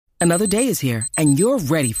Another day is here, and you're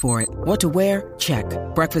ready for it. What to wear? Check.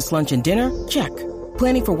 Breakfast, lunch, and dinner? Check.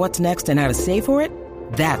 Planning for what's next and how to save for it?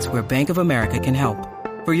 That's where Bank of America can help.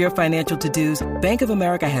 For your financial to-dos, Bank of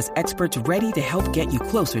America has experts ready to help get you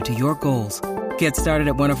closer to your goals. Get started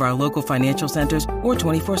at one of our local financial centers or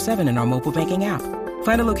 24/7 in our mobile banking app.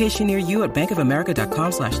 Find a location near you at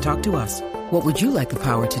bankofamerica.com/talktous. What would you like the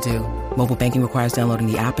power to do? Mobile banking requires downloading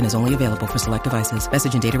the app and is only available for select devices.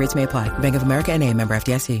 Message and data rates may apply. Bank of America N.A., member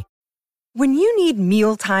FDIC. When you need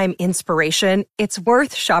mealtime inspiration, it's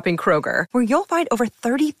worth shopping Kroger, where you'll find over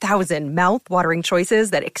 30,000 mouth-watering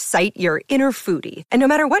choices that excite your inner foodie. And no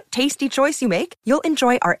matter what tasty choice you make, you'll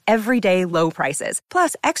enjoy our everyday low prices,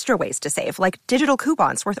 plus extra ways to save, like digital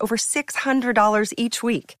coupons worth over $600 each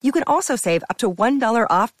week. You can also save up to $1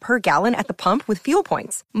 off per gallon at the pump with fuel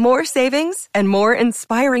points. More savings and more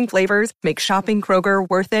inspiring flavors make shopping Kroger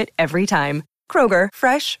worth it every time. Kroger,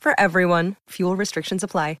 fresh for everyone. Fuel restrictions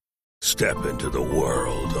apply. Step into the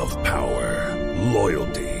world of power,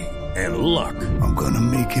 loyalty, and luck. I'm gonna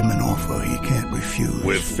make him an offer he can't refuse.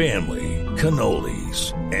 With family,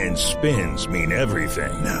 cannolis, and spins mean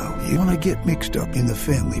everything. Now, you wanna get mixed up in the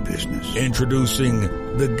family business. Introducing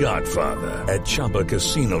The Godfather at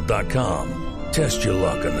ChumbaCasino.com. Test your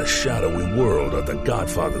luck in the shadowy world of The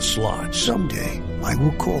Godfather slot. Someday, I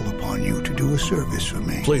will call upon you to do a service for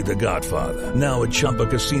me. Play The Godfather, now at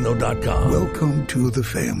ChumbaCasino.com. Welcome to the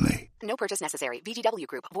family. No purchase necessary. VGW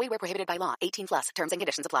Group. Void where prohibited by law. 18 plus. Terms and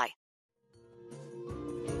conditions apply.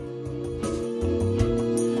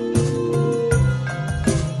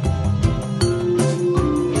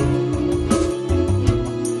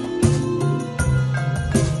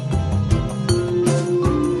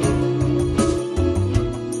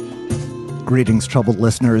 Greetings, troubled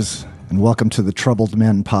listeners, and welcome to the Troubled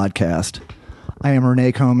Men podcast. I am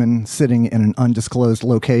Renee Coman, sitting in an undisclosed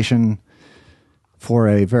location for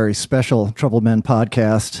a very special Troubled Men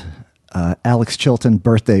podcast, Alex Chilton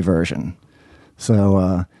birthday version.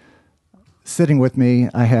 So, sitting with me,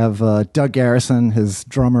 I have Doug Garrison, his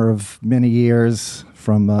drummer of many years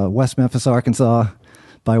from West Memphis, Arkansas,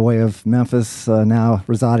 by way of Memphis, now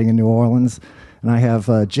residing in New Orleans. And I have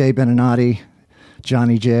Jay Beninati,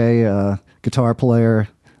 Johnny J, guitar player,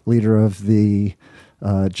 leader of the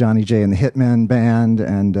Johnny J and the Hitmen band,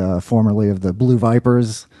 and formerly of the Blue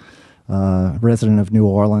Vipers, resident of New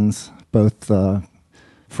Orleans, both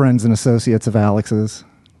friends and associates of Alex's.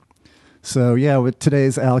 So yeah, with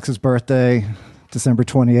today's Alex's birthday, December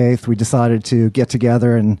 28th, we decided to get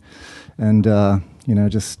together and you know,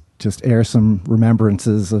 just air some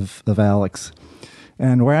remembrances of Alex.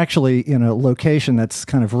 And we're actually in a location that's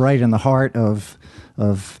kind of right in the heart of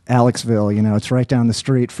Alexville. You know, it's right down the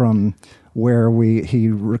street from where he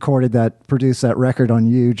produced that record on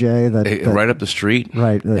you, Jay. That right up the street,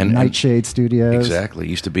 right? Nightshade Studios, exactly.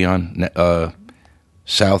 Used to be on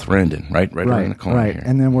South Rendon, right around the corner. Right, here.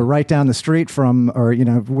 And then we're right down the street from, or you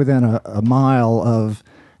know, within a mile of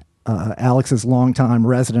Alex's longtime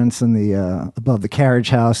residence in the above the carriage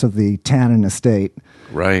house of the Tannen Estate.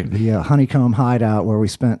 Right. The Honeycomb Hideout, where we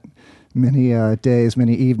spent many days,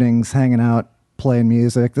 many evenings hanging out, playing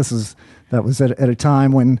music. That was at a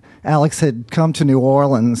time when Alex had come to New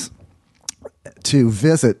Orleans to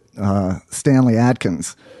visit Stanley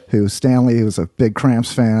Adkins, who was a big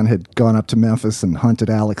Cramps fan, had gone up to Memphis and hunted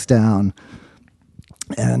Alex down.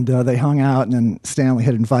 And they hung out, and then Stanley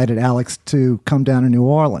had invited Alex to come down to New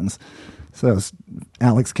Orleans. So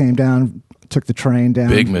Alex came down, took the train down.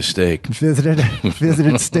 Big mistake.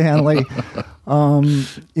 Visited Stanley.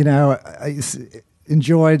 You know, I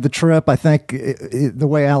enjoyed the trip. I think the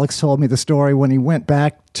way Alex told me the story, when he went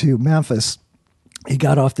back to Memphis, he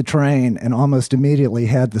got off the train and almost immediately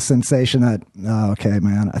had the sensation that, oh, okay,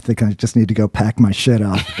 man, I think I just need to go pack my shit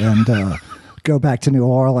up and go back to New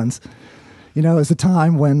Orleans. You know, it was a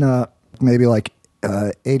time when maybe like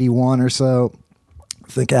 81 or so, I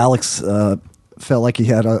think Alex felt like he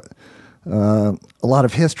had a lot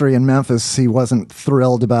of history in Memphis. He wasn't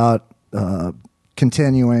thrilled about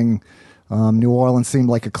continuing. New Orleans seemed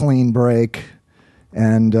like a clean break.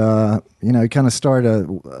 And, you know, he kind of started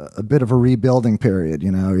a bit of a rebuilding period.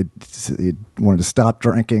 You know, he wanted to stop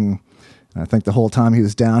drinking. I think the whole time he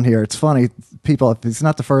was down here, it's funny, people, he's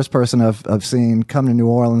not the first person I've seen come to New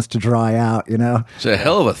Orleans to dry out, you know? It's a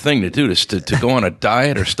hell of a thing to do, to go on a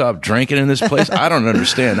diet or stop drinking in this place. I don't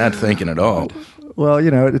understand that thinking at all. Well,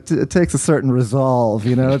 you know, it takes a certain resolve,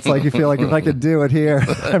 you know? It's like you feel like if I could do it here,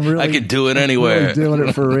 I could do it anywhere. Really doing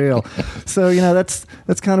it for real. So, you know, that's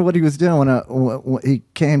kind of what he was doing. When he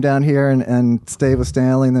came down here and stayed with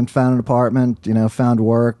Stanley and then found an apartment, you know, found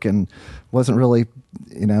work and wasn't really,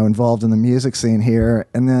 you know, involved in the music scene here.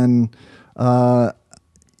 And then,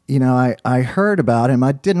 I heard about him.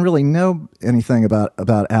 I didn't really know anything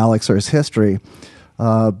about Alex or his history.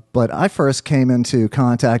 But I first came into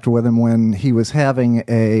contact with him when he was having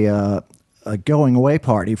a going away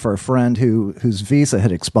party for a friend whose visa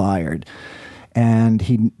had expired. And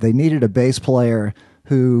they needed a bass player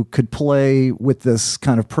who could play with this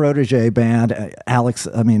kind of protege band,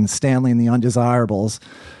 Stanley and the Undesirables,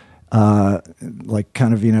 like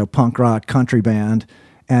kind of, punk rock country band,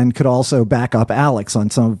 and could also back up Alex on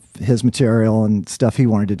some of his material and stuff he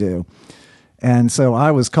wanted to do. And so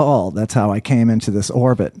I was called. That's how I came into this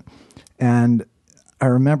orbit. And I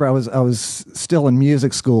remember I was still in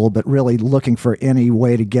music school, but really looking for any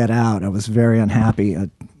way to get out. I was very unhappy.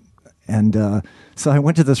 So I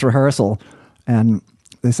went to this rehearsal, and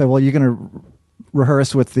they said, well, you're going to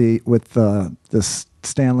rehearse with this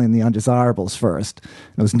Stanley and the Undesirables first.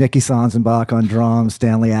 It was Nicky Sanzenbach on drums,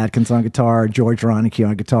 Stanley Adkins on guitar, George Reinecke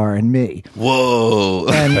on guitar, and me. Whoa!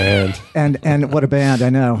 And what a band! I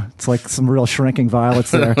know, it's like some real Shrinking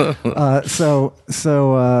Violets there.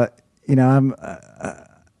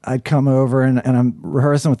 I'd come over and I'm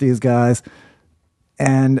rehearsing with these guys,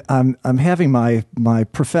 and I'm having my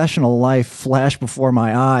professional life flash before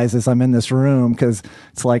my eyes as I'm in this room, because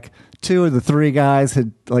it's like 2 of the 3 guys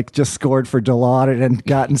had like just scored for Dilaudid and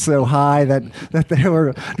gotten so high that they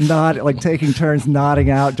were taking turns nodding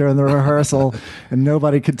out during the rehearsal, and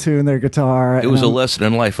nobody could tune their guitar. It was a lesson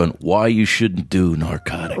in life on why you shouldn't do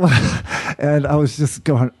narcotics. And I was just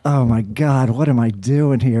going, oh my God, what am I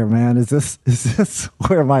doing here, man? Is this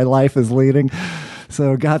where my life is leading?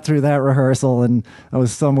 So got through that rehearsal, and I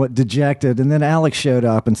was somewhat dejected. And then Alex showed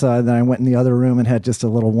up, and so then I went in the other room and had just a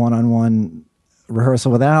little one-on-one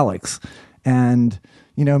rehearsal with Alex. And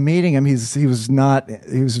meeting him, he was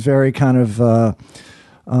very kind of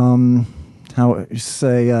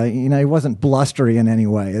he wasn't blustery in any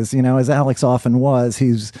way, as Alex often was.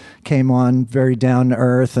 Came on very down to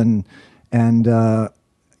earth, and I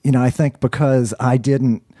think because I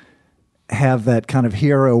didn't have that kind of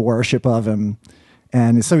hero worship of him,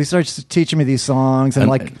 and so he starts teaching me these songs, and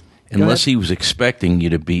unless he was expecting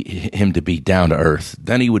him to be down to earth,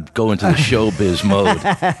 then he would go into the showbiz mode.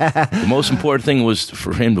 The most important thing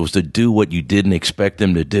for him was to do what you didn't expect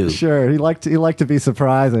him to do. Sure, he liked to be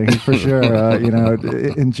surprising for sure.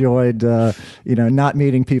 Enjoyed not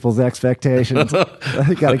meeting people's expectations.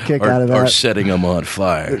 I got a kick out of that, or setting them on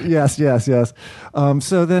fire. Yes.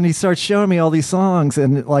 So then he starts showing me all these songs,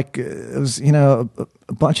 and it was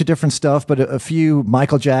a bunch of different stuff, but a few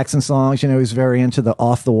Michael Jackson songs. He was very into the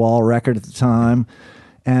Off the Wall record at the time.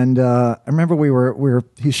 And I remember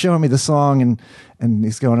he's showing me the song, and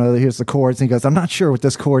he's going, oh, here's the chords. And he goes, I'm not sure what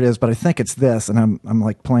this chord is, but I think it's this. And I'm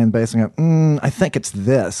like playing bass, and I go, I think it's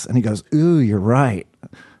this. And he goes, ooh, you're right.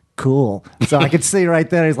 Cool. So I could see right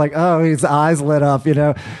there. He's like, oh, his eyes lit up,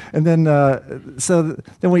 And then,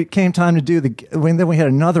 then we came time to then we had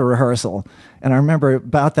another rehearsal. And I remember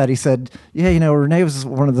about that, he said, yeah, Rene was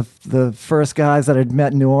one of the first guys that I'd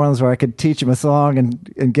met in New Orleans where I could teach him a song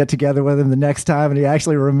and get together with him the next time. And he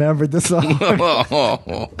actually remembered the song.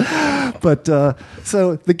 But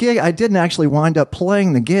so the gig, I didn't actually wind up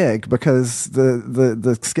playing the gig because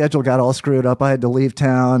the schedule got all screwed up. I had to leave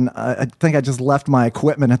town. I think I just left my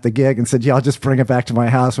equipment at the gig and said, yeah, I'll just bring it back to my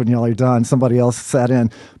house when y'all are done. Somebody else sat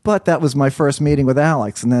in. But that was my first meeting with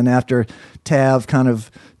Alex. And then after Tav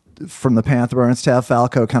from the Panther Burns, Tav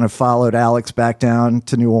Falco kind of followed Alex back down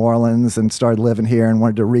to New Orleans and started living here and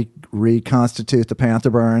wanted to reconstitute the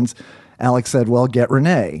Panther Burns. Alex said, well, get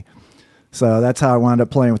Rene. So that's how I wound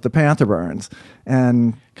up playing with the Panther Burns.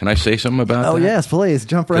 And can I say something about that? Oh, yes, please.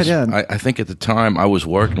 Jump right in. I think at the time I was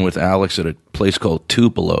working with Alex at a place called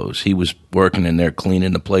Tupelo's. He was working in there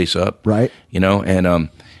cleaning the place up. Right. And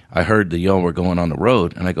I heard that y'all were going on the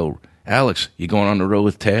road. And I go, Alex, you going on the road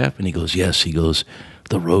with Tav? And he goes, yes. He goes,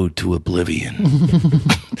 the road to oblivion.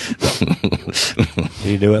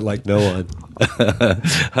 He knew it like no one.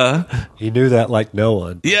 Huh? He knew that like no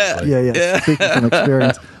one. Yeah. Yeah. Speaking from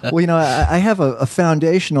experience. Well, I have a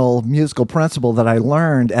foundational musical principle that I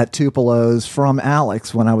learned at Tupelo's from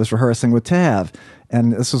Alex when I was rehearsing with Tav.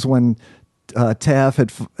 And this was when Tav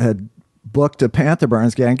had booked a Panther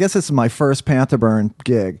Burns gig. I guess this is my first Panther Burn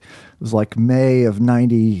gig. It was like May of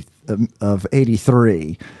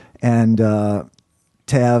 83. And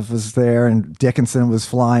Tav was there, and Dickinson was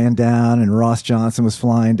flying down, and Ross Johnson was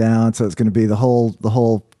flying down. So it's going to be the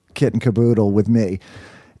whole kit and caboodle with me.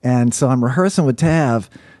 And so I'm rehearsing with Tav,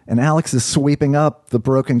 and Alex is sweeping up the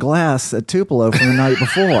broken glass at Tupelo from the night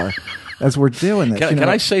before. as we're doing this. Can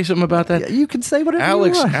I say something about that? You can say whatever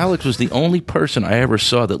you want. Alex was the only person I ever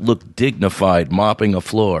saw that looked dignified mopping a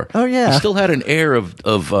floor. Oh, yeah. He still had an air of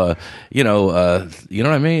you know what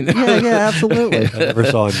I mean? Yeah, absolutely. I never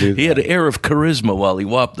saw him do that. He had an air of charisma while he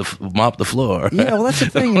mopped the floor. Yeah, well, that's the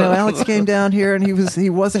thing. Alex came down here, and he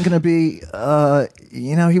wasn't going to be.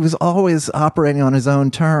 He was always operating on his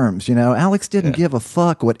own terms. Alex didn't give a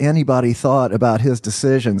fuck what anybody thought about his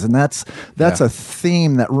decisions, and that's a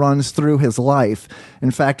theme that runs through his life.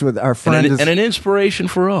 In fact, with our friend and an inspiration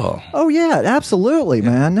for all. Oh yeah, absolutely,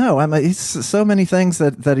 man. No, I mean, so many things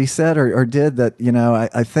that he said or did that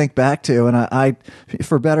I think back to, and I,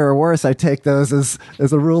 for better or worse, I take those as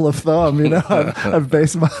a rule of thumb. I've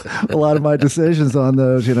based a lot of my decisions on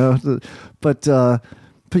those. But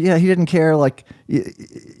yeah, he didn't care, like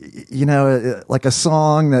like a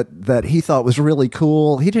song that he thought was really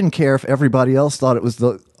cool. He didn't care if everybody else thought it was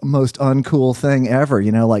the most uncool thing ever,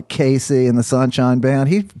 like Casey and the Sunshine Band.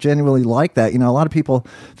 He genuinely liked that. A lot of people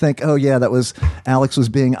think, oh yeah, Alex was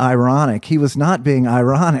being ironic. He was not being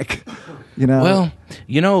ironic. Well,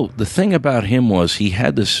 the thing about him was he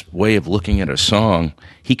had this way of looking at a song.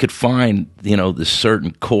 He could find, this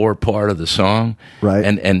certain core part of the song, right,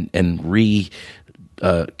 and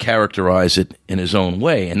characterize it in his own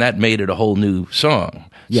way, and that made it a whole new song.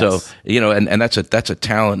 Yes. So and that's a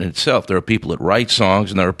talent in itself. There are people that write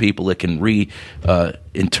songs, and there are people that can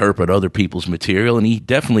interpret other people's material, and he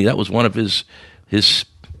definitely, that was one of his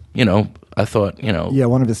I thought,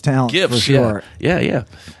 one of his talents, gifts, for sure. Yeah.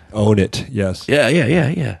 Own it, yes.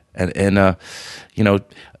 Yeah. And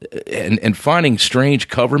finding strange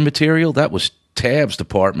cover material, that was Tav's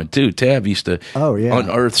department too. Tav used to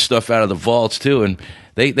unearth stuff out of the vaults too, and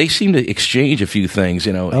they seem to exchange a few things,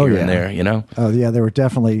 here and there, Oh yeah, they were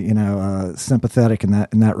definitely sympathetic in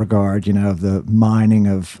that regard, of the mining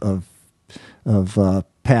of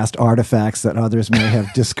past artifacts that others may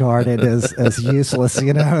have discarded as useless,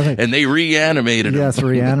 And they reanimated them. Yes,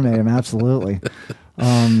 reanimate them, absolutely.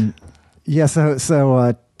 So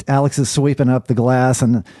Alex is sweeping up the glass,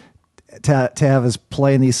 and Tav is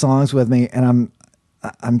playing these songs with me, and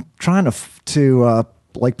I'm trying to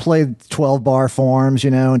play 12-bar forms,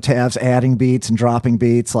 and Tav's adding beats and dropping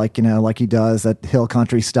beats like he does that hill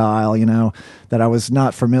country style, that I was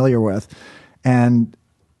not familiar with. And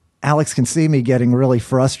Alex can see me getting really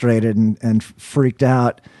frustrated and freaked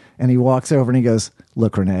out, and he walks over and he goes,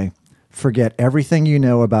 "Look, Renee, forget everything you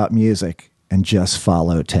know about music and just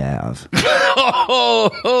follow Tav."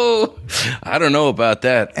 I don't know about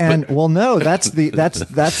that. And well, no, that's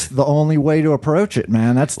the only way to approach it,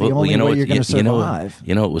 man. That's the only way you're going to survive.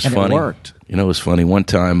 It was and funny. It worked. It was funny. One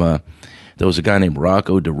time, there was a guy named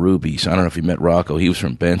Rocco DeRubies. I don't know if you met Rocco. He was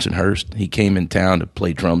from Bensonhurst. He came in town to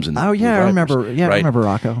play drums. I remember. Yeah, right? I remember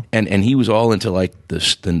Rocco. And he was all into like the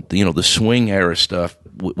swing era stuff,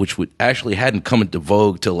 which actually hadn't come into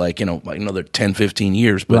vogue till like another 10, 15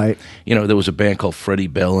 years. But right. There was a band called Freddie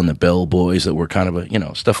Bell and the Bell Boys that were kind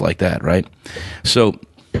of stuff like that, right? So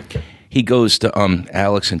he goes to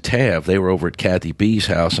Alex and Tav. They were over at Kathy B's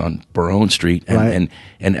house on Barone Street,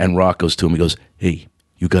 and Rock goes to him. He goes, "Hey,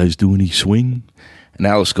 you guys do any swing?" And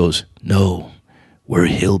Alex goes, "No, we're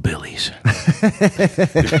hillbillies."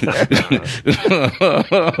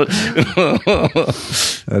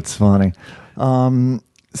 That's funny.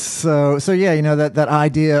 So yeah, that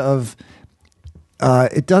idea of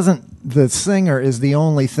it doesn't. The singer is the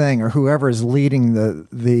only thing, or whoever is leading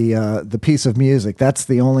the piece of music. That's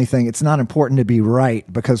the only thing. It's not important to be right,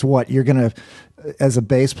 because you're gonna, as a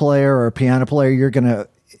bass player or a piano player, you're gonna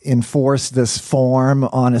enforce this form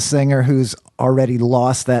on a singer who's already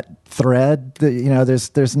lost that thread.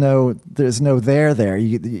 There's no there.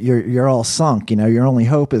 You're all sunk. Your only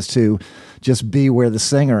hope is to just be where the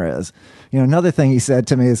singer is. Another thing he said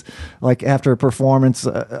to me is, like, after a performance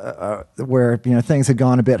where things had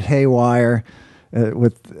gone a bit haywire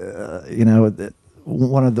with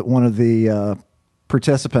one of the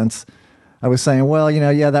participants, I was saying, well,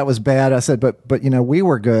 that was bad. I said, but we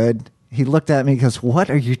were good. He looked at me and goes, "What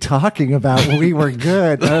are you talking about? We were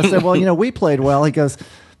good." And I said, "Well, we played well." He goes,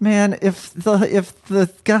 "Man, if the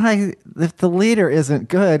leader isn't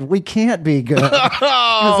good, we can't be good,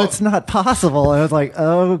 because it's not possible." And I was like,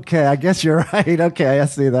 "Okay, I guess you're right. Okay, I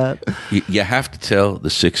see that." You have to tell the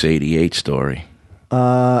 688 story.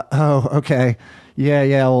 Okay.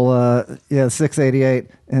 Yeah. Well, 688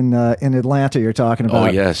 in Atlanta. You're talking about.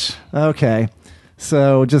 Oh yes. Okay.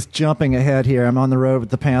 So just jumping ahead here, I'm on the road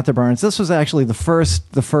with the Panther Burns. This was actually the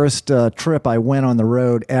first trip I went on the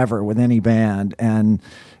road ever with any band, and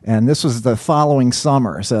And this was the following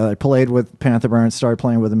summer. So I played with Panther Burns, started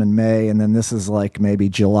playing with them in May, and then this is like maybe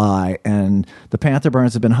July. And the Panther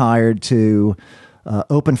Burns have been hired to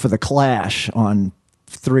open for The Clash on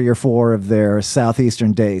 3 or 4 of their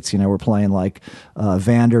southeastern dates. We're playing like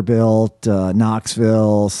Vanderbilt,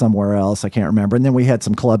 Knoxville, somewhere else. I can't remember. And then we had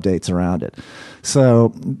some club dates around it.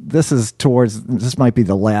 So this might be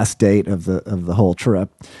the last date of the whole trip.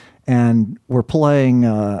 And we're playing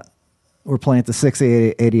at the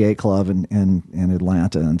 688 Club in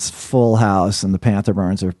Atlanta, and it's full house, and the Panther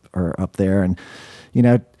Burns are up there. And,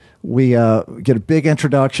 we get a big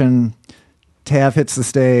introduction. Tav hits the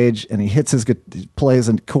stage, and he plays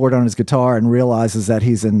a chord on his guitar and realizes that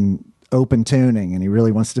he's in open tuning, and he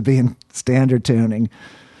really wants to be in standard tuning.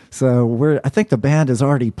 So I think the band is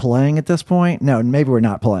already playing at this point. No, maybe we're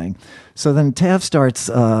not playing. So then Tav starts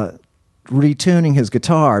retuning his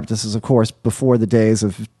guitar. This is, of course, before the days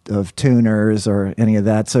of tuners or any of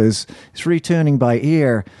that. So he's retuning by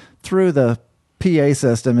ear through the PA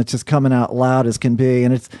system. It's just coming out loud as can be,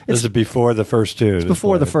 and this is before the first tune. It's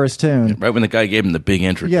before the first tune, right when the guy gave him the big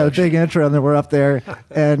intro. Yeah, the big intro, and then we're up there,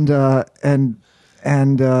 and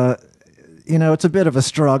it's a bit of a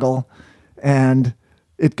struggle, and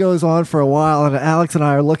it goes on for a while, and Alex and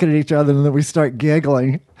I are looking at each other, and then we start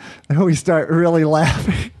giggling, and we start really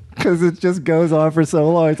laughing. Because it just goes on for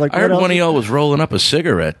so long. It's like, I heard one of y'all was rolling up a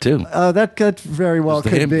cigarette, too. That could very well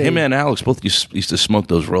could be. Him and Alex both used to smoke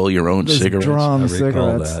those roll-your-own cigarettes. Drum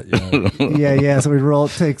cigarettes. That, yeah. So we'd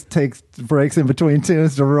take breaks in between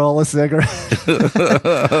tunes to roll a cigarette.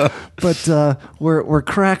 But we're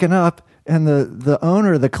cracking up, and the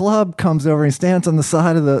owner of the club comes over and stands on the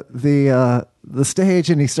side of the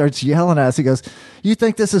stage, and he starts yelling at us. He goes, "You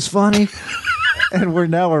think this is funny?" And we're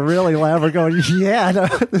really laughing. We're going, yeah. No,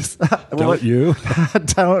 don't you?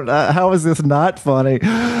 Don't. How is this not funny?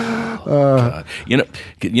 God. I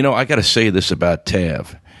got to say this about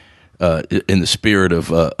Tav, in the spirit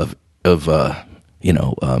of I don't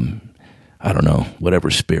know,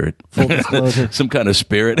 whatever spirit, full disclosure, some kind of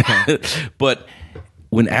spirit. But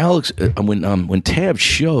when Tav's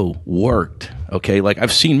show worked. Okay, like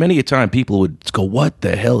I've seen many a time people would go, "What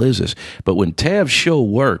the hell is this?" But when Tav's show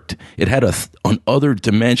worked, it had an other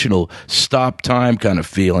dimensional stop time kind of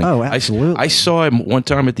feeling. Oh, absolutely. I saw him one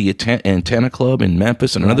time at the Antenna Club in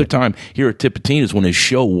Memphis, and another time here at Tipitina's when his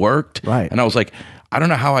show worked. Right. And I was like, I don't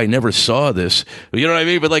know how I never saw this. You know what I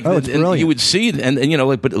mean? But you would see, and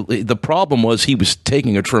but the problem was he was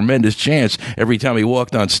taking a tremendous chance every time he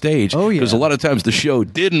walked on stage. Oh, yeah. Because a lot of times the show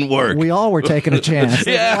didn't work. We all were taking a chance.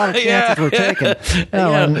 A lot of chances were taken.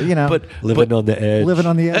 But living on the edge. Living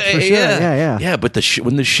on the edge for sure. Yeah. Yeah, but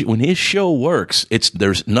when his show works,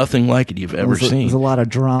 there's nothing like it you've ever seen. There's a lot of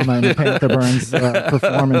drama in the Panther Burns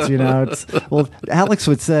performance. Alex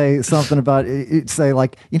would say something about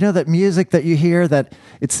that music that you hear that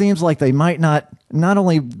it seems like they might not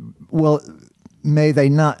only will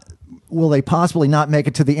they possibly not make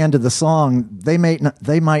it to the end of the song, they might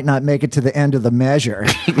not make it to the end of the measure.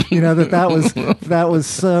 that was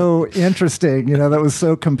so interesting, that was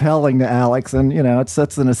so compelling to Alex, and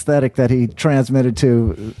that's an aesthetic that he transmitted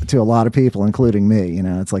to a lot of people, including me.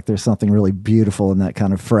 It's like there's something really beautiful in that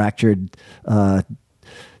kind of fractured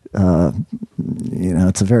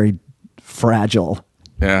it's a very fragile.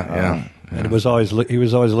 Yeah. And he was always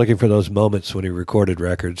looking for those moments when he recorded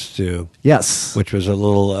records too. Yes, which was a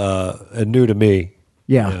little new to me.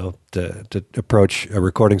 Yeah, to approach a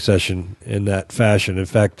recording session in that fashion. In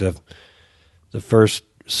fact, the first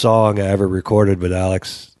song I ever recorded with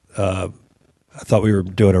Alex, I thought we were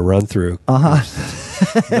doing a run through.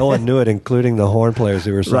 No one knew it, including the horn players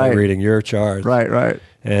who were reading your charts. Right.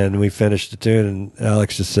 And we finished the tune, and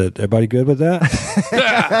Alex just said, "Everybody good with that?"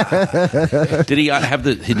 Did he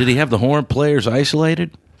have the horn players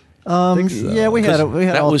isolated? I think so. Yeah, we had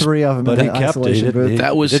all three of them. But he kept it. He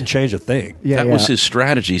didn't change a thing. That was his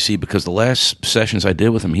strategy. See, because the last sessions I did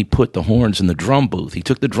with him, he put the horns in the drum booth. He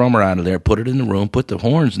took the drummer out of there, put it in the room, put the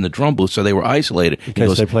horns in the drum booth, so they were isolated.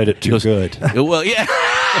 Because they played it too good. Well, yeah.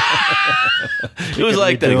 It was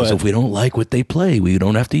like that. He goes, if we don't like what they play, we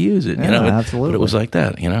don't have to use it. Absolutely. But it was like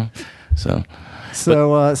that,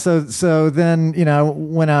 So then,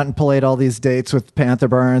 went out and played all these dates with Panther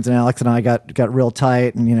Burns, and Alex and I got real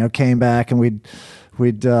tight, and came back, and we'd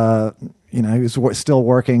he was still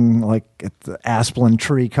working like at the Asplin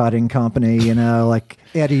tree cutting company, like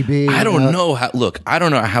Eddie B. I don't know how. Look, I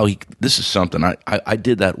don't know how he. This is something I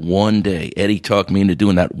did that one day. Eddie talked me into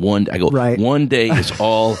doing that one. I go, one day is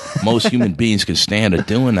all most human beings can stand at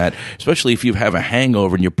doing that, especially if you have a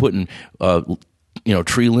hangover and you're putting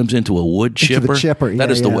tree limbs into a wood chipper. The chipper,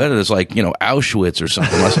 that is the way. That is like Auschwitz or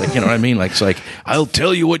something. That's like, you know what I mean? Like it's like I'll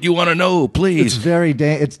tell you what you want to know, please.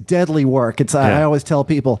 It's deadly work. I always tell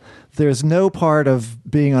people there's no part of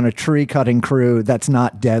being on a tree cutting crew that's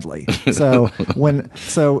not deadly. So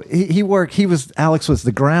Alex was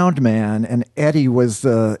the ground man, and Eddie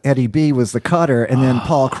B was the cutter, and then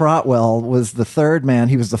Paul Crotwell was the third man.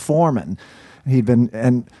 He was the foreman.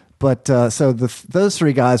 Those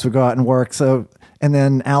three guys would go out and work. So, and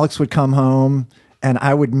then Alex would come home, and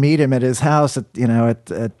I would meet him at his house on Barrack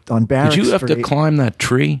Street. Did you have to climb that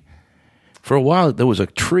tree? For a while, there was a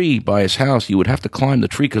tree by his house. You would have to climb the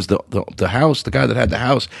tree because the guy that had the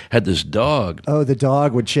house had this dog. Oh, the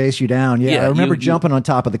dog would chase you down. Yeah, I remember jumping on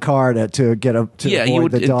top of the car to get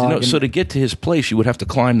avoid the dog. So to get to his place, you would have to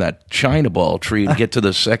climb that China ball tree to get to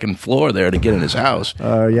the second floor there to get in his house.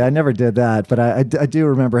 Oh, yeah, I never did that, but I do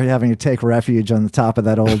remember having to take refuge on the top of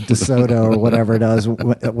that old DeSoto or whatever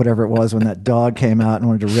it was when that dog came out and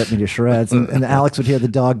wanted to rip me to shreds. And Alex would hear the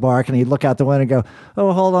dog bark, and he'd look out the window and go,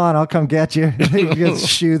 "Oh, hold on, I'll come get you." He'd just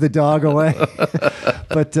shoo the dog away.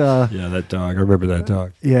 But that dog. I remember that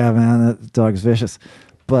dog. Yeah, man, that dog's vicious.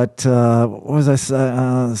 But what was I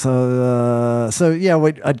saying?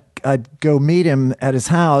 I'd go meet him at his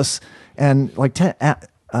house, and like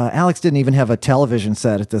Alex didn't even have a television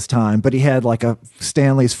set at this time, but he had like a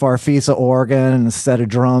Stanley's Farfisa organ and a set of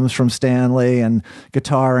drums from Stanley and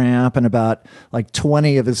guitar amp and about like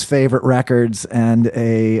 20 of his favorite records and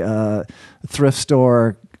a thrift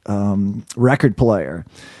store record player.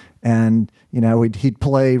 And he'd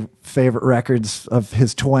play favorite records of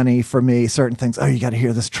his 20 for me, certain things. Oh, you got to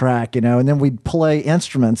hear this track, and then we'd play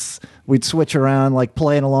instruments. We'd switch around, like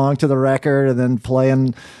playing along to the record and then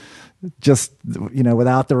playing just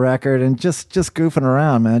without the record, and just goofing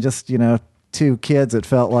around, man. Just two kids. It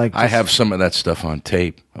felt like I have some of that stuff on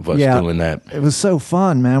tape of us doing that. It was so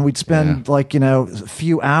fun, man. We'd spend a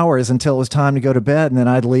few hours until it was time to go to bed, and then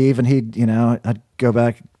I'd leave, and I'd go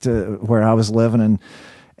back to where I was living,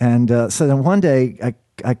 and so then one day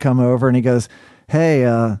I come over, and he goes, "Hey,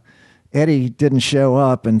 Eddie didn't show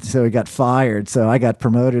up, and so he got fired. So I got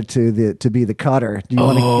promoted to be the cutter. You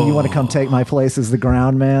want to come take my place as the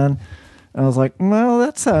ground man?" I was like, "Well,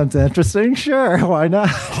 that sounds interesting. Sure, why not?"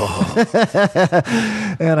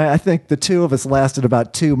 And I think the two of us lasted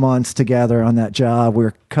about 2 months together on that job. We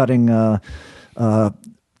were cutting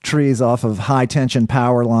trees off of high tension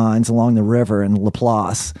power lines along the river in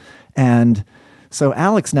Laplace, and so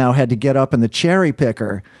Alex now had to get up in the cherry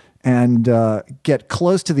picker and get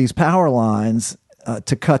close to these power lines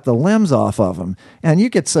to cut the limbs off of them. And you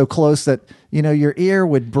get so close that your ear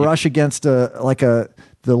would brush against the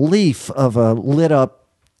leaf of a lit up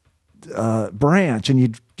branch,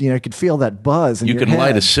 and you could feel that buzz. You can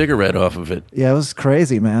light a cigarette off of it. Yeah, it was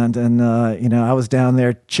crazy, man. And I was down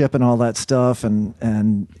there chipping all that stuff, and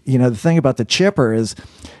the thing about the chipper is,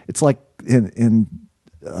 it's like in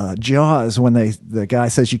Jaws, when the guy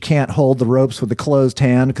says you can't hold the ropes with a closed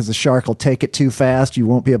hand because the shark will take it too fast. You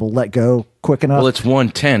won't be able to let go quick enough. Well, it's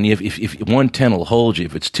 110. If 110 will hold you.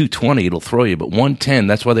 If it's 220, it'll throw you. But 110,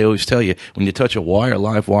 that's why they always tell you when you touch a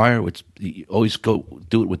live wire, you always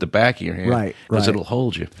do it with the back of your hand, right? Because it'll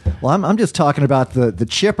hold you. Well, I'm just talking about the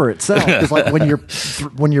chipper itself. It's like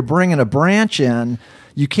when you're bringing a branch in.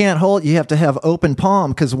 You can't hold. You have to have open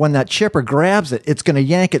palm, because when that chipper grabs it, it's going to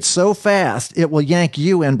yank it so fast it will yank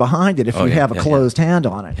you in behind it if you have a closed hand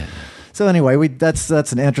on it. Yeah. So anyway, that's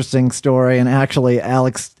an interesting story. And actually,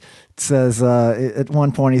 Alex says at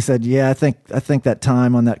one point he said, "Yeah, I think that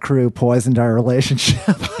time on that crew poisoned our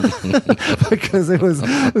relationship because it was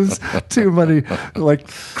too many. Like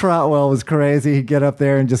Crotwell was crazy. He'd get up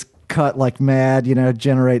there and just cut like mad,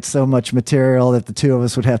 generate so much material that the two of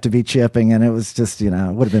us would have to be chipping, and it was just, it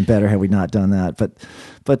would have been better had we not done that.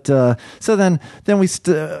 But so then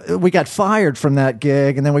we got fired from that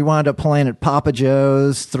gig, and then we wound up playing at Papa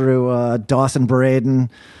Joe's through Dawson Braden.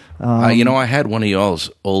 I had one of y'all's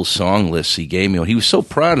old song lists he gave me. He was so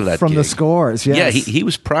proud of that from gig. The Scores. Yes. Yeah, he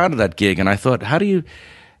was proud of that gig, and I thought, what do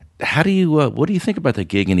you think about that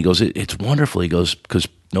gig? And he goes, it's wonderful. He goes, because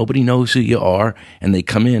nobody knows who you are, and they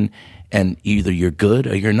come in, and either you're good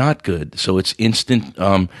or you're not good. So it's instant,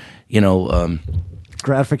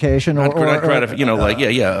 gratification, you know what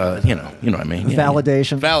I mean?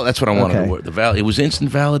 Validation. That's what I wanted to word. It was instant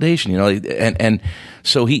validation, and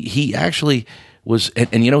so he actually was,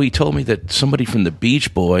 and he told me that somebody from the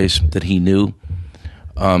Beach Boys that he knew.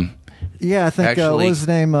 Yeah, I think actually, what was his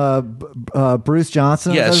name? Bruce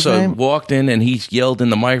Johnson. Yeah, was so name? Walked in and he yelled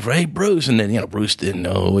in the microphone, "Hey, Bruce!" And then Bruce didn't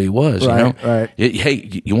know who he was. Right.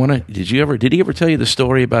 Hey, you want to? Did he ever tell you the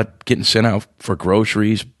story about getting sent out for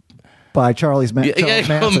groceries by Charles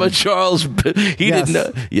Manson. But Charles, he Yes. didn't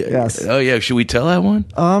know. Yeah. Yes. Oh yeah. Should we tell that one?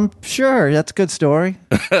 Sure, that's a good story.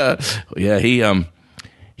 Yeah.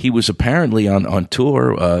 He was apparently on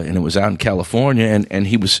tour, and it was out in California, and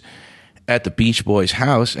he was at the Beach Boys'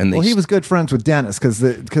 house, and Well, he was good friends with Dennis because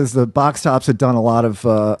the Box Tops had done a lot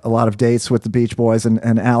of dates with the Beach Boys,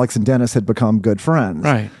 and Alex and Dennis had become good friends.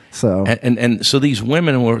 Right. So and so these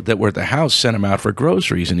women that were at the house sent him out for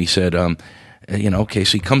groceries, and he said, okay,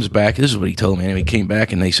 so he comes back. This is what he told me. And he came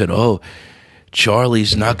back, and they said, "Oh,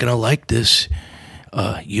 Charlie's not going to like this.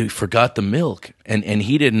 You forgot the milk," and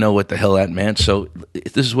he didn't know what the hell that meant. So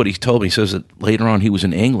this is what he told me. He says that later on he was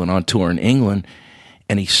in England, on tour in England,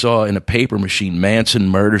 and he saw in a paper machine Manson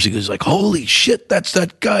murders. He goes like, "Holy shit, that's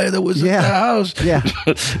that guy that was at the house." Yeah.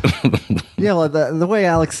 Yeah, well, the way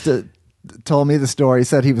Alex told me the story, he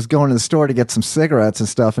said he was going to the store to get some cigarettes and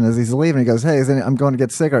stuff, and as he's leaving, he goes, "Hey, I'm going to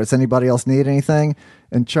get cigarettes. Anybody else need anything?"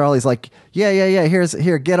 And Charlie's like, "Yeah.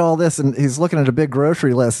 Here, get all this." And he's looking at a big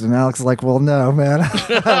grocery list, and Alex is like, "Well, no, man,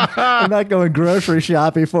 I'm not going grocery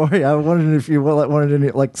shopping for you. I wanted if you wanted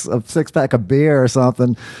any, like a 6-pack of beer or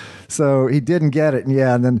something." So he didn't get it,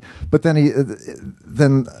 and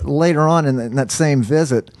then later on in that same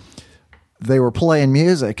visit, they were playing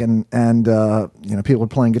music, and people were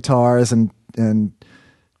playing guitars, and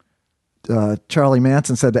Charlie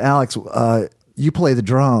Manson said to Alex, "You play the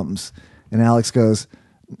drums," and Alex goes,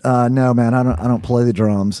 "No, man, I don't play the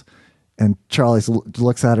drums." And Charlie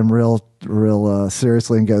looks at him real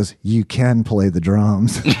seriously and goes, "You can play the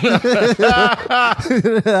drums."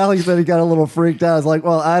 Alex said he got a little freaked out. I was like,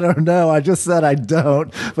 "Well, I don't know. I just said I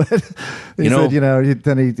don't." But he said,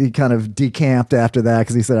 then he kind of decamped after that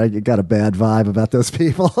because he said, "I got a bad vibe about those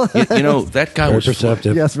people." That guy was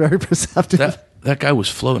perceptive. Yes, very perceptive. That guy was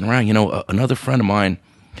floating around. Another friend of mine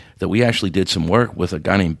that we actually did some work with, a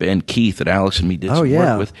guy named Ben Keith that Alex and me did some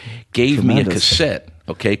work with, gave me a cassette,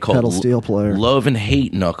 called Pedal steel player. Love and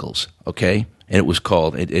Hate Knuckles, and it was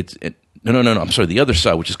called No, I'm sorry. The other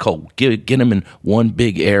side, which is called Get Them in One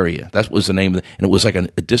Big Area. That was the name of it. And it was like a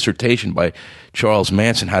dissertation by Charles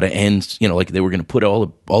Manson, how to end, like they were going to put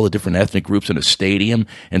all the different ethnic groups in a stadium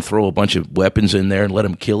and throw a bunch of weapons in there and let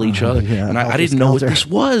them kill each other. Yeah, and I didn't know what this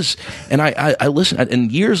was. And I listened,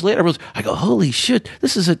 and years later, I go, holy shit,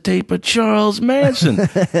 this is a tape of Charles Manson.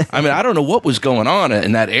 I mean, I don't know what was going on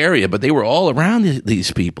in that area, but they were all around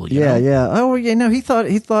these people. You know? Yeah. Oh, he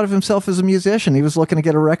thought of himself as a musician. He was looking to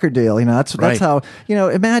get a record deal. That's how,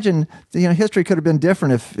 imagine, history could have been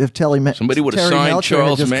different if somebody would have Terry signed Melcher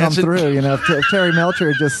Charles had just Manson. come through, if Terry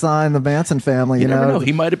Melcher had just signed the Manson family, you never know.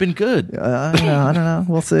 He might have been good. I don't know.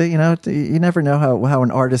 We'll see. You never know how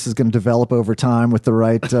an artist is going to develop over time with the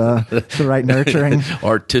right nurturing,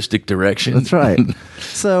 artistic direction. That's right.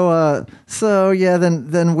 So yeah.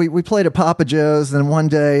 Then we played at Papa Joe's. Then one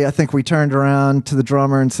day, I think we turned around to the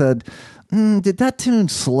drummer and said, "Did that tune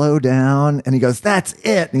slow down?" And he goes, "That's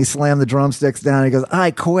it." And he slammed the drumsticks down. He goes,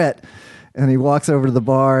 "I quit." And he walks over to the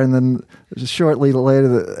bar, and then shortly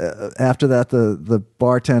later, after that, the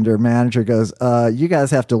bartender manager goes, "You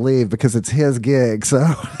guys have to leave because it's his gig." So,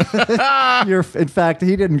 in fact,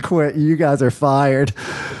 he didn't quit. You guys are fired.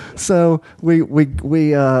 So we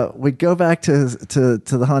go back to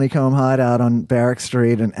the Honeycomb Hideout on Barrack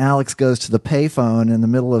Street, and Alex goes to the payphone in the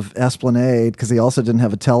middle of Esplanade because he also didn't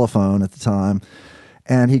have a telephone at the time,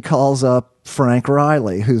 and he calls up Frank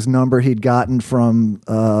Riley, whose number he'd gotten from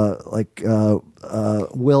Will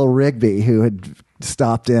Rigby, who had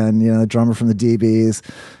stopped in, the drummer from the DBs,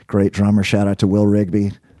 great drummer. Shout out to Will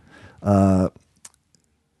Rigby.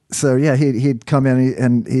 So yeah, he'd come in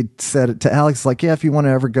and he'd said it to Alex, like, "Yeah, if you want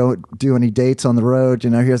to ever go do any dates on the road,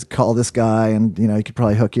 here's call this guy, and he could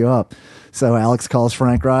probably hook you up." So Alex calls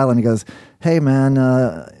Frank Riley and he goes, "Hey man,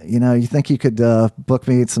 you think you could book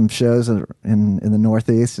me some shows in the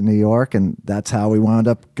Northeast in New York?" And that's how we wound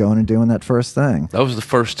up going and doing that first thing. That was the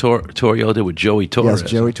first tour y'all did with Joey Torres.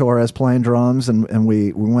 Yes, Joey Torres playing drums, and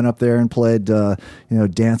we went up there and played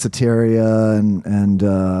Danceteria and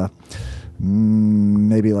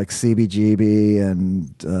maybe like CBGB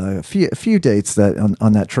and a few dates that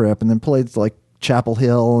on that trip, and then played like Chapel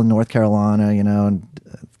Hill in North Carolina, and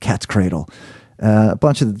Cat's Cradle, a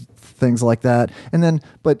bunch of things like that. And then,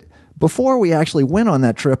 but before we actually went on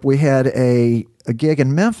that trip, we had a gig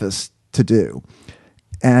in Memphis to do,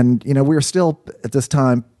 and we were still at this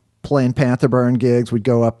time playing Panther Burn gigs. We'd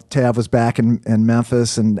go up. Tav was back in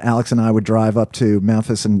Memphis, and Alex and I would drive up to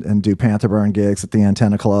Memphis and do Panther Burn gigs at the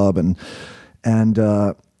Antenna Club, and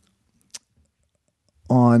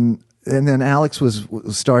then Alex was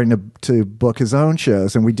starting to book his own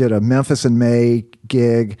shows, and we did a Memphis in May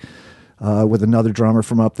gig with another drummer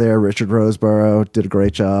from up there, Richard Roseborough, did a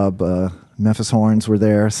great job. Memphis Horns were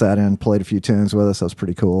there, sat in, played a few tunes with us. That was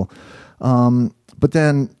pretty cool. But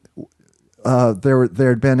then there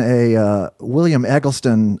had been a William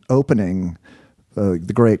Eggleston opening.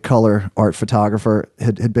 The great color art photographer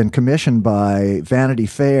had been commissioned by Vanity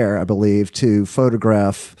Fair, I believe, to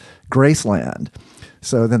photograph Graceland.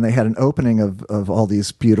 So then they had an opening of all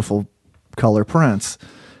these beautiful color prints,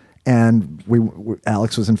 and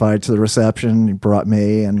Alex was invited to the reception. He brought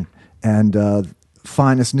me, and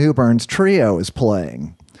Finest Newburn's trio is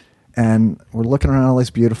playing, and we're looking around all these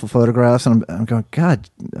beautiful photographs, and I'm going, God,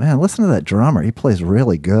 man, listen to that drummer. He plays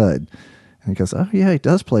really good. And he goes, oh, yeah, he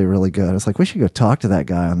does play really good. I was like, we should go talk to that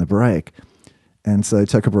guy on the break. And so I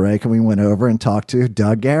took a break, and we went over and talked to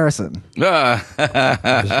Doug Garrison. That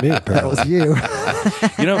was me, apparently. That was you.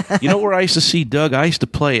 You know where I used to see Doug? I used to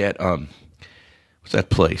play at, what's that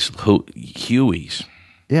place? Huey's.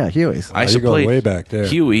 Yeah, Huey's. I used to you're going play way back there.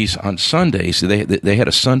 Huey's on Sundays. They had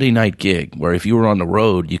a Sunday night gig where if you were on the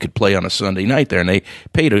road, you could play on a Sunday night there, and they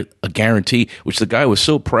paid a guarantee, which the guy was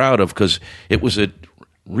so proud of because it was a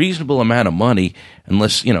reasonable amount of money,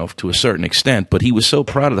 unless, to a certain extent, but he was so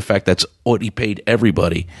proud of the fact that's what he paid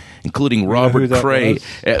everybody, including Robert Cray.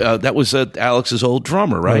 That was Alex's old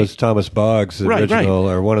drummer, right? That was Thomas Boggs, the original,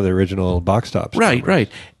 or one of the original Box Tops. Right.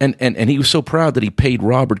 And he was so proud that he paid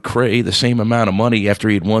Robert Cray the same amount of money after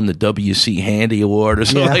he had won the W.C. Handy Award or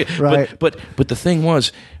something. Yeah, right. But the thing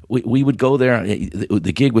was, we would go there.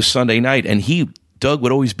 The gig was Sunday night, and Doug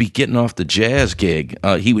would always be getting off the jazz gig.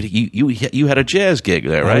 You had a jazz gig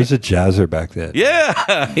there, right? I was a jazzer back then.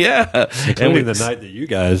 Yeah. Including the night that you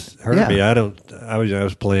guys heard me. I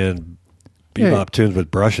was playing bebop tunes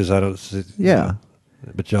with brushes.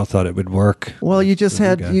 But y'all thought it would work. Well, you just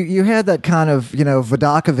had you had that kind of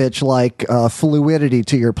Vodakovich like fluidity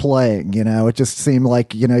to your playing. It just seemed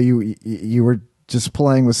like you were just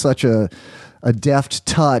playing with such a deft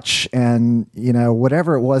touch, and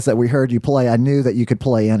whatever it was that we heard you play, I knew that you could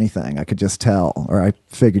play anything. I could just tell, or I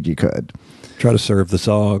figured you could. Try to serve the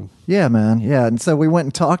song. Yeah, man. Yeah, and so we went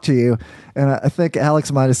and talked to you, and I think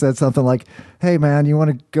Alex might have said something like, "Hey, man, you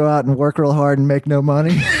want to go out and work real hard and make no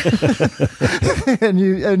money?" and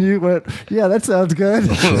you went, "Yeah, that sounds good.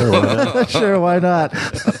 Sure, why not?"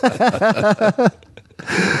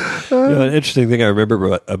 An interesting thing I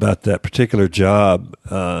remember about that particular job.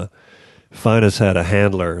 Finest had a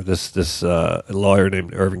handler, this lawyer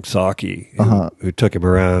named Irving Saki, who took him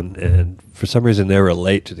around, and for some reason they were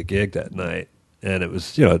late to the gig that night, and it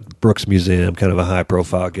was Brooks Museum, kind of a high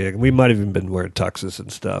profile gig, and we might have even been wearing tuxes and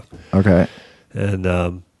stuff. Okay,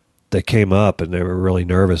 and they came up and they were really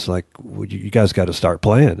nervous, like, you guys got to start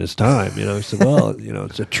playing. It's time. He said, well,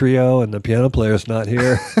 it's a trio and the piano player's not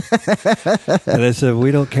here. And they said,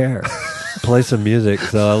 we don't care. Play some music.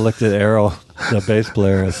 So I looked at Errol, the bass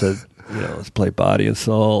player. I said, let's play Body and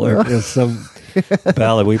Soul or some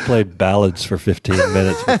ballad. We played ballads for 15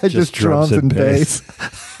 minutes with just drums and bass.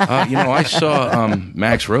 I saw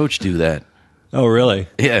Max Roach do that. Oh, really?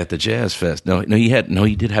 Yeah, at the Jazz Fest. No,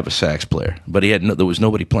 he did have a sax player, but there was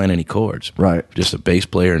nobody playing any chords. Right. Just a bass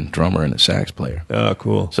player and drummer and a sax player. Oh,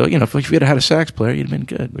 cool. So, if you had had a sax player, you'd have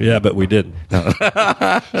been good. Yeah, but we didn't. No.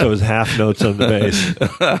 So it was half notes on the bass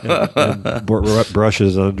and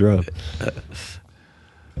brushes on drum.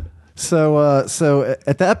 So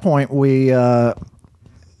at that point, we,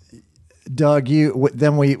 Doug,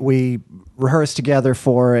 we rehearsed together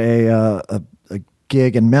for a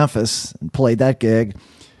gig in Memphis and played that gig,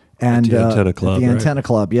 and the Antenna Club, the Antenna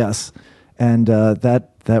Club, yes, and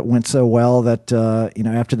that went so well that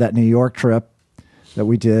after that New York trip that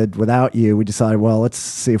we did without you, we decided, well, let's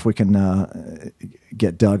see if we can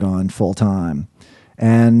get Doug on full time,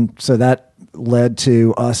 and so that led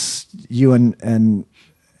to us, you and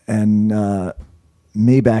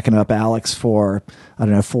me backing up Alex for,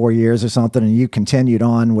 4 years or something, and you continued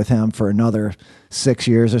on with him for another 6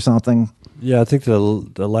 years or something. Yeah, I think the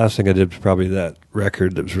last thing I did was probably that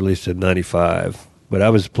record that was released in '95. But I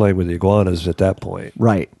was playing with the Iguanas at that point,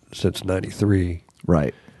 right? Since '93,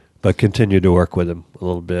 right? But continued to work with him a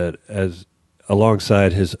little bit as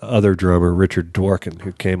alongside his other drummer Richard Dworkin,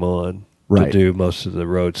 who came on to do most of the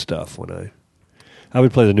road stuff. When I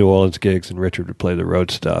would play the New Orleans gigs, and Richard would play the road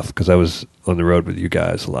stuff because I was on the road with you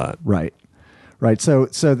guys a lot. Right. So,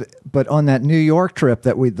 but on that New York trip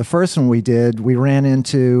the first one we did, we ran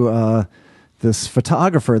into this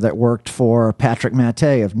photographer that worked for Patrick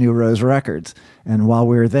Mattei of New Rose Records, and while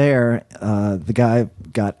we were there, the guy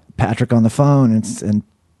got Patrick on the phone and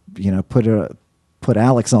put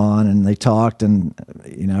Alex on, and they talked, and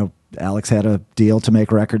Alex had a deal to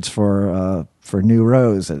make records for New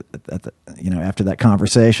Rose at the, after that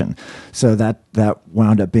conversation. So that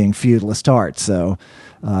wound up being Feudalist Heart. So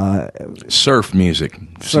surf music.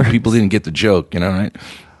 Some people didn't get the joke, right?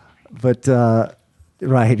 But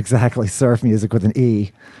right, exactly, surf music with an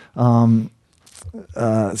E. We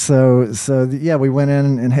went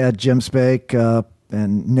in and had Jim Spake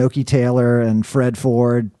and Noki Taylor and Fred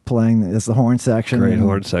Ford playing as the horn section. Great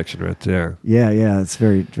horn section right there. Yeah, it's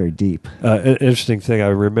very, very deep. An interesting thing, I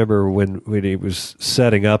remember when he was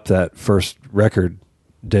setting up that first record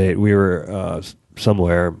date, we were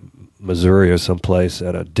somewhere, Missouri or someplace,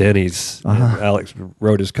 at a Denny's. And Alex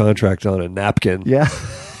wrote his contract on a napkin. Yeah.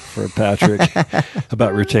 For Patrick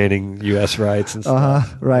about retaining U.S. rights and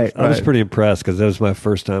stuff. Right. I was pretty impressed because that was my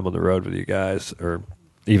first time on the road with you guys, or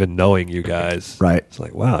even knowing you guys. Right. It's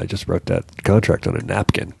like, wow, I just wrote that contract on a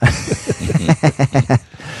napkin.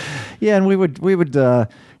 Yeah, and we would be.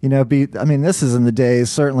 I mean, this is in the days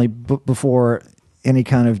certainly before any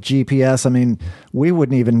kind of GPS. I mean, we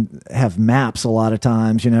wouldn't even have maps a lot of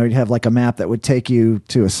times. You'd have like a map that would take you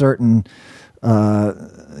to a certain.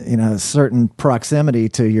 Certain proximity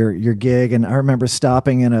to your gig. And I remember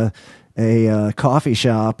stopping in a coffee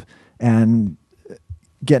shop and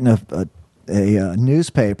getting a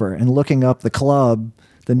newspaper and looking up the club,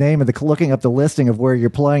 looking up the listing of where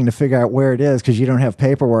you're playing to figure out where it is, because you don't have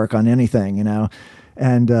paperwork on anything,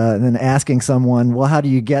 and then asking someone, well, how do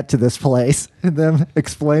you get to this place? And them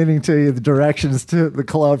explaining to you the directions to the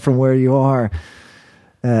club from where you are.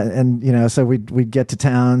 So we'd get to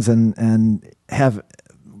towns and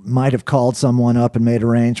might have called someone up and made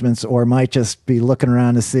arrangements, or might just be looking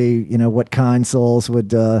around to see, what kind souls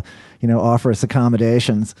would, offer us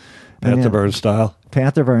accommodations. Pantherburn style.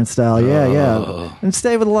 Pantherburn style, yeah. And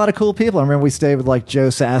stayed with a lot of cool people. I remember we stayed with like Joe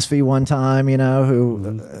Sasfy one time,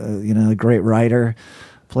 who, a great writer.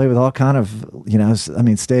 Played with all kind of,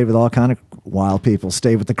 stayed with all kind of wild people.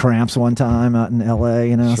 Stayed with the Cramps one time out in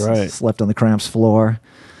L.A., That's right. Slept on the Cramps floor.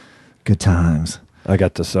 Good times. I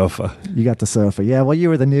got the sofa. You got the sofa. Yeah, well, you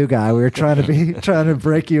were the new guy. We were trying to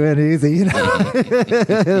break you in easy.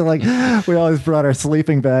 Like, we always brought our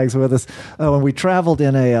sleeping bags with us. Oh, and we traveled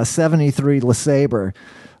in a 73 LeSabre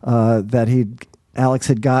that Alex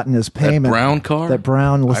had gotten as payment. That brown car? That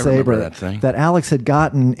brown LeSabre. I remember that thing. That Alex had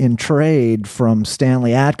gotten in trade from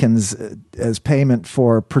Stanley Atkins as payment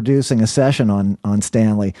for producing a session on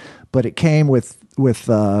Stanley. But it came with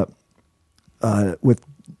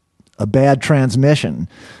a bad transmission.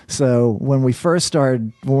 So when we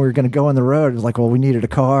were going to go on the road, it was like, well, we needed a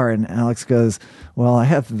car. And Alex goes, well, I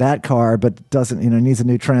have that car, but it doesn't, needs a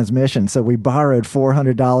new transmission. So we borrowed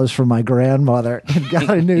 $400 from my grandmother and got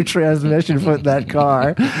a new transmission for that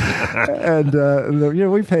car. And,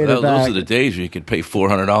 we paid it back. Those are the days when you could pay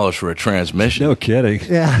 $400 for a transmission. No kidding.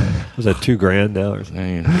 Yeah. Was that $2,000 now? Or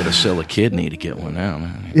something? You got to sell a kidney to get one now,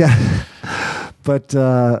 man. Yeah. But,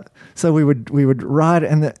 so we would ride,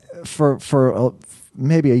 and for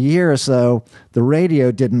maybe a year or so, the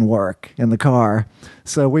radio didn't work in the car.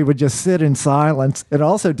 So we would just sit in silence. It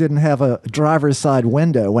also didn't have a driver's side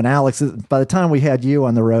window. By the time we had you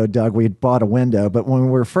on the road, Doug, we had bought a window. But when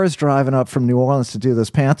we were first driving up from New Orleans to do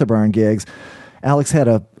those Pantherburn gigs, Alex had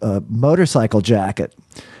a motorcycle jacket.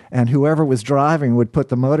 And whoever was driving would put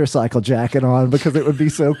the motorcycle jacket on because it would be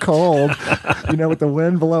so cold, with the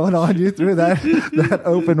wind blowing on you through that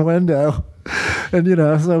open window. And,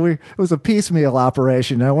 so it was a piecemeal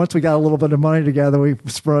operation. Once we got a little bit of money together, we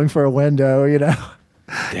sprung for a window,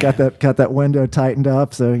 Got that window tightened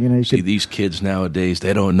up, so you see these kids nowadays,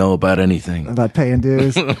 they don't know about anything about paying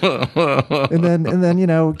dues. and then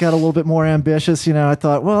got a little bit more ambitious. I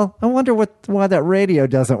thought, well, I wonder why that radio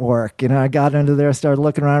doesn't work. I got into there, started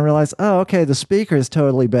looking around, and realized, oh, okay, the speaker is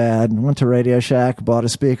totally bad. Went to Radio Shack, bought a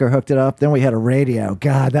speaker, hooked it up. Then we had a radio.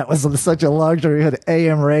 God, that was such a luxury. We had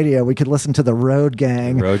AM radio. We could listen to the Road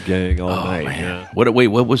Gang. Road Gang all night. Man. Yeah.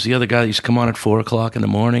 What was the other guy that used to come on at 4:00 in the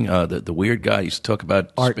morning? The weird guy used to talk about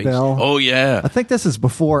Art space. Bell. Oh yeah. I think this is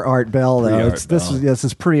before Art Bell, though. This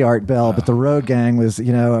is pre-Art Bell, but the Road Gang was,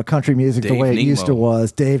 country music Dave the way it Nemo. used to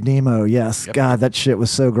was. Dave Nemo, yes. Yep. God, that shit was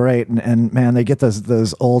so great. And man, they get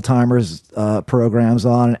those old timers programs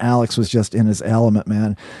on, and Alex was just in his element,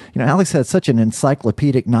 man. Alex had such an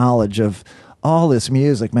encyclopedic knowledge of all this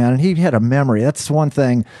music, man, and he had a memory. That's one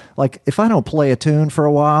thing. Like, if I don't play a tune for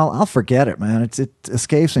a while, I'll forget it, man. It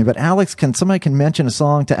escapes me. But somebody can mention a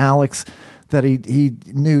song to Alex that he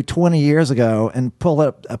knew 20 years ago and pull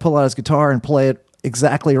out his guitar and play it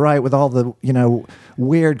exactly right with all the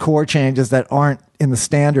weird chord changes that aren't in the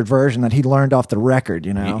standard version that he learned off the record.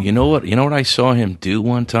 You know what I saw him do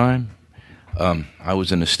one time. I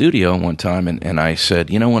was in the studio one time and I said,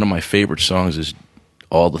 one of my favorite songs is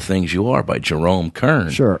All the Things You Are by Jerome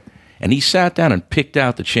Kern. Sure. And he sat down and picked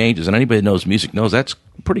out the changes, and anybody who knows music knows that's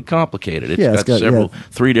pretty complicated. It's got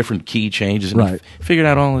 3 different key changes, and he figured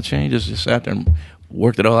out all the changes. He sat there and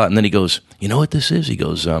worked it all out, and then he goes, "You know what this is?" He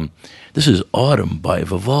goes, "This is Autumn by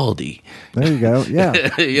Vivaldi." There you go.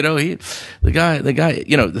 Yeah. You know, the guy.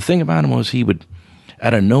 You know, the thing about him was he would,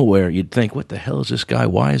 out of nowhere, you'd think, "What the hell is this guy?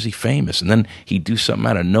 Why is he famous?" And then he'd do something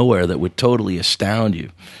out of nowhere that would totally astound you.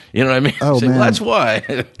 You know what I mean? Oh, Say, man. well, that's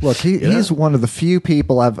why. Look, he's one of the few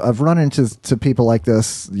people I've run into people like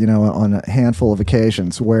this, you know, on a handful of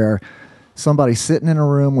occasions where somebody sitting in a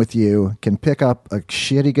room with you can pick up a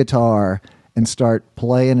shitty guitar and start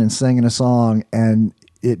playing and singing a song, and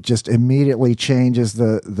it just immediately changes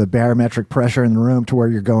the barometric pressure in the room to where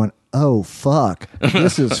you're going, oh, fuck,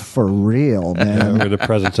 this is for real, man. We're in the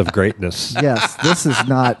presence of greatness. Yes,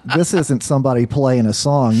 this isn't somebody playing a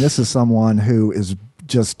song. This is someone who is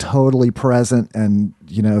just totally present and,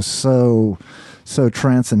 you know, so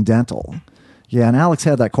transcendental. Yeah, and Alex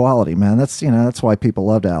had that quality, man. That's why people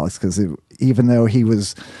loved Alex, because even though he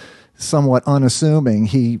was somewhat unassuming,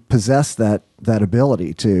 he possessed that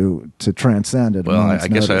ability to transcend it. Well, I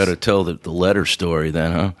guess I ought to tell the letter story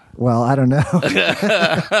then, huh? Well, I don't know.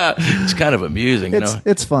 It's kind of amusing, you know.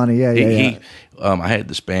 It's funny, yeah. I had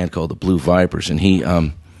this band called the Blue Vipers, and he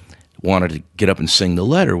wanted to get up and sing the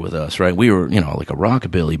letter with us, right? We were, you know, like a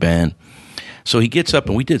rockabilly band. So he gets up,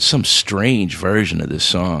 and we did some strange version of this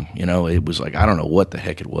song. You know, it was like, I don't know what the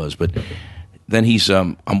heck it was, but then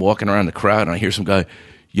I'm walking around the crowd, and I hear some guy,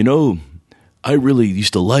 you know, I really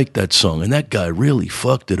used to like that song, and that guy really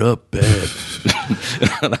fucked it up bad.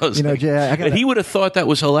 And I was, you know, Jay, he would have thought that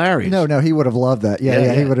was hilarious. No, he would have loved that.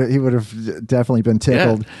 Yeah. He would have definitely been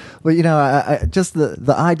tickled. Yeah. But you know, I just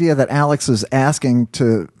the idea that Alex was asking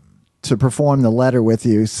to perform the letter with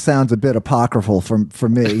you sounds a bit apocryphal for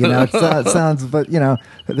me. You know, it sounds, but you know,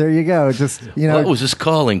 there you go. Just, you know, what was his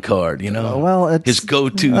calling card? You know, well, it's his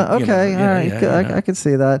go-to. Okay, all right, I can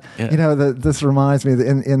see that. Yeah. You know, this reminds me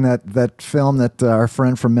in that film that our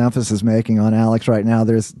friend from Memphis is making on Alex right now.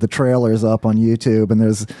 There's the trailers up on YouTube, and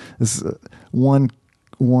there's this one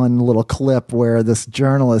little clip where this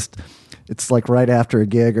journalist. It's like right after a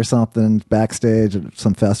gig or something, backstage at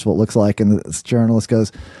some festival, it looks like, and this journalist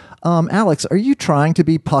goes, Alex, are you trying to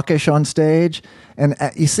be puckish on stage? And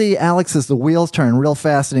you see Alex as the wheels turn real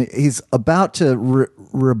fast, and he's about to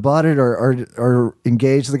rebut it or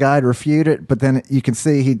engage the guy to refute it, but then you can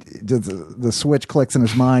see the switch clicks in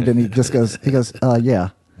his mind, and he goes,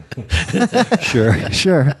 yeah. Sure.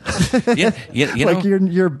 Yeah, you like know,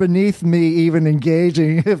 you're beneath me even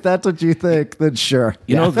engaging. If that's what you think, then sure.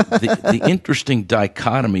 You know, the interesting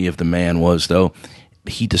dichotomy of the man was, though,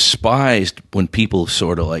 he despised when people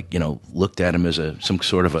sort of like, you know, looked at him as some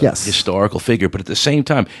sort of a historical figure, but at the same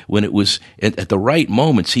time, when it was at the right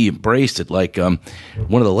moments, he embraced it. Like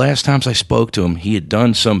one of the last times I spoke to him, he had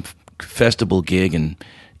done some festival gig in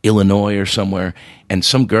Illinois or somewhere, and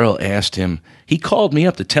some girl asked him, he called me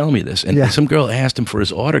up to tell me this, and some girl asked him for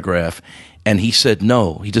his autograph, and he said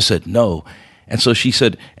no. He just said no. And so she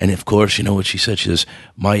said, and of course, you know what she said? She says,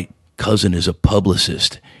 my cousin is a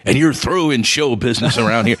publicist, and you're through in show business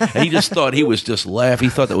around here. And he just thought he was just laughing. He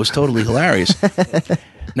thought that was totally hilarious.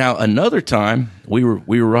 Now, another time, we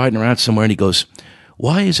were riding around somewhere, and he goes,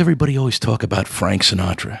 why does everybody always talk about Frank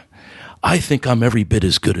Sinatra? I think I'm every bit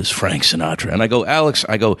as good as Frank Sinatra. And I go, Alex,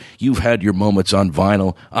 you've had your moments on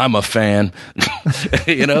vinyl. I'm a fan.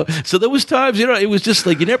 You know? So there was times, you know, it was just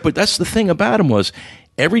like, you know, but that's the thing about him was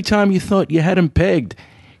every time you thought you had him pegged,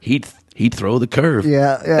 he'd throw the curve.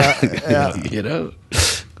 Yeah. You know?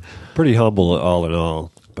 Pretty humble all in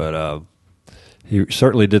all. But he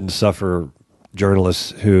certainly didn't suffer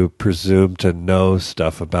journalists who presumed to know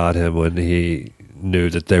stuff about him when he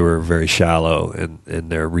knew that they were very shallow in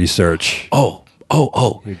their research. Oh!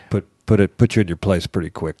 He put you in your place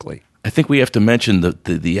pretty quickly. I think we have to mention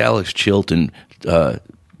the Alex Chilton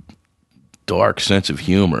dark sense of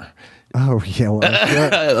humor. Oh yeah,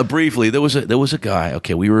 well, briefly, there was a guy.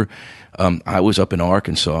 Okay, we were. I was up in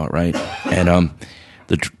Arkansas, right, and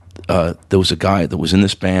there was a guy that was in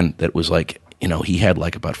this band that was like, you know, he had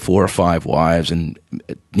like about 4 or 5 wives and,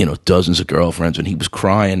 you know, dozens of girlfriends, and he was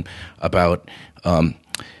crying about,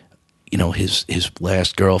 you know, his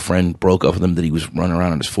last girlfriend broke up with him, that he was running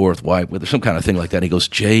around on his 4th wife with, or some kind of thing like that. He goes,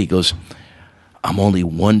 Jay, I'm only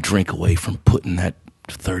 1 drink away from putting that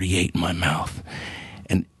 38 in my mouth.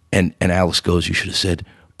 And Alex goes, you should have said,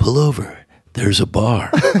 pull over. There's a bar.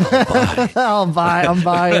 I'll buy. I'm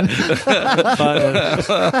buying.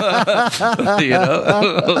 You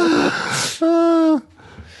know?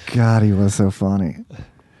 God, he was so funny.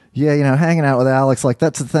 Yeah, hanging out with Alex, like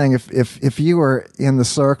that's the thing. If you were in the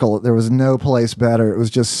circle, there was no place better. It was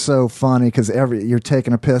just so funny because you're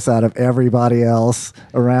taking a piss out of everybody else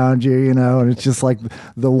around you, and it's just like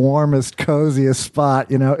the warmest, coziest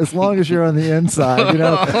spot, as long as you're on the inside,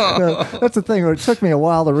 That's the thing. It took me a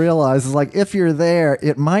while to realize is like if you're there,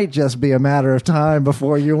 it might just be a matter of time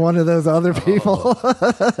before you're one of those other people.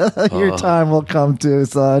 Your time will come too,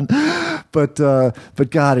 son. But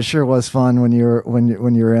God, it sure was fun when you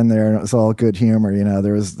were in there, and it was all good humor.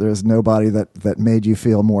 There was nobody that made you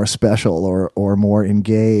feel more special or more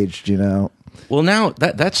engaged. Well, now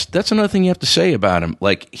that's another thing you have to say about him.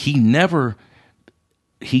 Like he never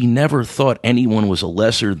thought anyone was a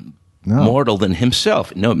lesser mortal than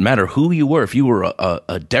himself. No matter who you were, if you were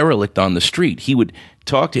a derelict on the street, he would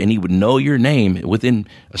talk to you and he would know your name within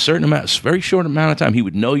a very short amount of time. He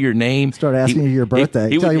would know your name. Start asking you your birthday.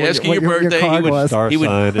 He would ask you your birthday. He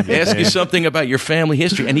would ask you something about your family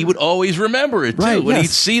history, and he would always remember it too. Right, when he'd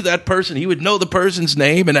see that person, he would know the person's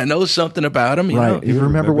name, and I know something about him. Right, you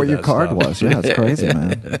remember what your card was. Yeah, it's crazy,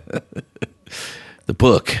 man. The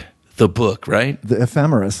book, right? The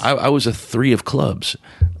ephemeris. I was a 3 of clubs.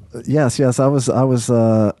 Yes, I was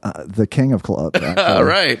the king of clubs.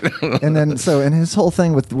 Right. And then and his whole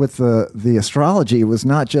thing with the astrology was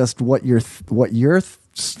not just what your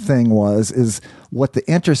thing was, is what the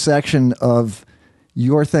intersection of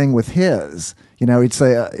your thing with his. He'd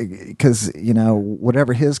say because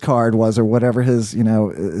whatever his card was or whatever his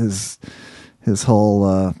his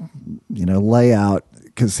whole layout.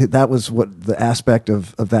 Because that was what the aspect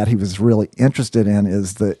of that he was really interested in,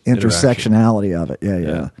 is the intersectionality of it.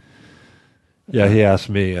 Yeah. He asked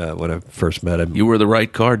me when I first met him. You were the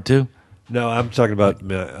right card too? No, I'm talking about.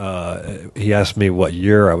 He asked me what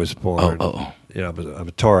year I was born. I'm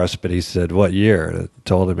a Taurus, but he said what year. And I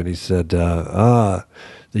told him, and he said, the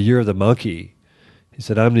year of the monkey. He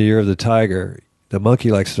said, I'm the year of the tiger. The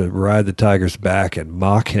monkey likes to ride the tiger's back and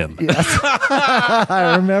mock him. Yes.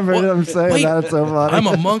 I remember him saying that. It's so funny. I'm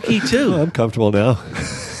a monkey too. I'm comfortable now.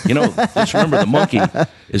 Just remember the monkey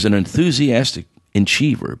is an enthusiastic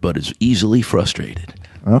achiever, but is easily frustrated.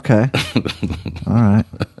 Okay. All right.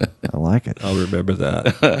 I like it. I'll remember that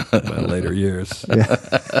in my later years. Yeah.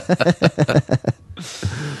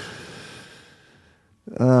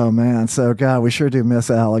 Oh man, so God, we sure do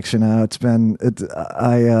miss Alex.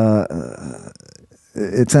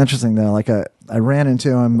 It's interesting though. Like I ran into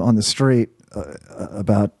him on the street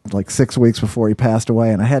about like 6 weeks before he passed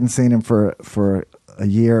away, and I hadn't seen him for a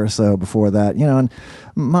year or so before that. And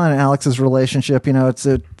mine and Alex's relationship,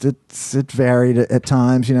 it varied at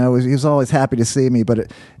times. He was always happy to see me, but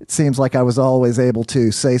it seems like I was always able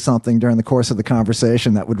to say something during the course of the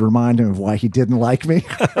conversation that would remind him of why he didn't like me,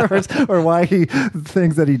 or why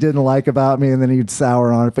things that he didn't like about me, and then he'd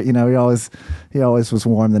sour on it. But he always was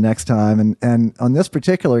warm the next time. And on this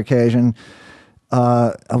particular occasion,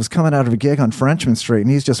 I was coming out of a gig on Frenchman Street, and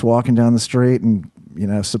he's just walking down the street and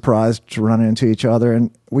surprised to run into each other.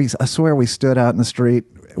 And I swear we stood out in the street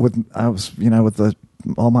with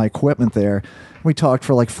all my equipment there. We talked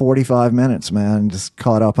for like 45 minutes, man, just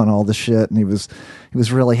caught up on all the shit. And he was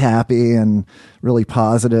really happy and really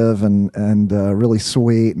positive and really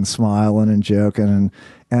sweet and smiling and joking.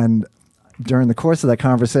 And during the course of that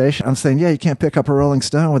conversation, I'm saying, yeah, you can't pick up a Rolling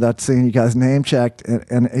Stone without seeing you guys name checked.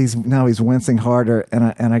 And he's wincing harder.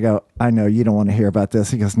 And I go, I know you don't want to hear about this.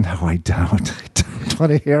 He goes, no, I don't. I don't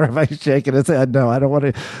want to hear about you shaking his head. No, I don't want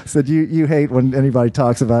to. I said, you hate when anybody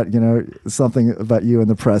talks about, something about you in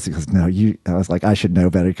the press. He goes, no, I was like, I should know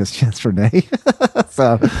better because that's Renee.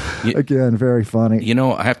 So again, very funny.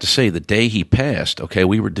 I have to say the day he passed, okay,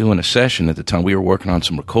 we were doing a session at the time. We were working on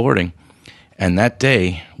some recording. And that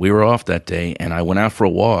day, we were off that day, and I went out for a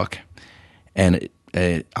walk, and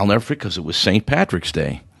I'll never forget because it was St. Patrick's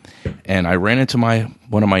Day, and I ran into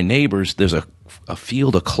one of my neighbors. There's a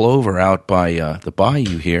field of clover out by the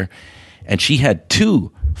bayou here, and she had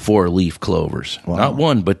 2 4-leaf clovers, wow. Not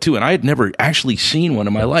one but 2, and I had never actually seen one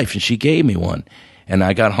in my life, and she gave me one, and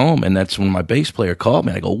I got home, and that's when my bass player called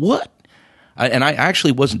me, and I go, what? And I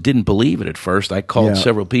actually didn't believe it at first. I called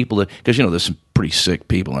several people because there's some pretty sick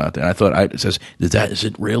people out there. And I thought, is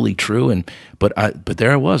it really true? But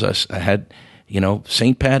there I was. I had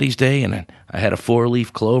St. Patty's Day, and I had a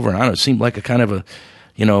 4-leaf clover, and I don't know, it seemed like a kind of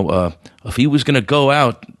if he was going to go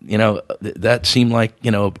out, that seemed like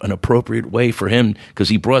an appropriate way for him because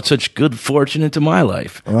he brought such good fortune into my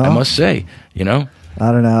life. Well, I must say,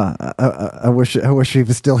 I don't know. I wish he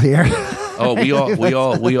was still here. Oh, we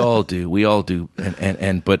all do.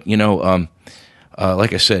 But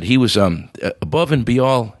like I said, he was above and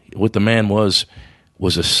beyond what the man was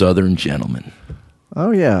a Southern gentleman.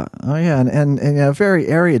 Oh yeah, and you know, very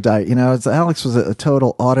erudite. You know, Alex was a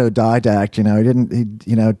total autodidact. You know, he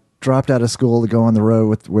dropped out of school to go on the road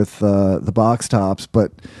with the Box Tops,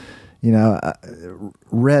 but you know,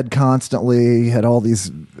 read constantly, had all these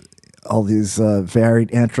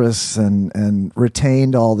varied interests, and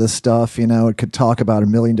retained all this stuff. You know, it could talk about a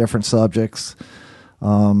million different subjects.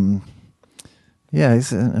 Yeah,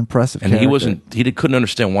 he's an impressive and character. he couldn't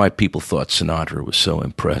understand why people thought Sinatra was so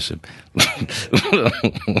impressive.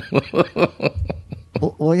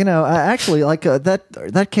 Well, you know, I actually like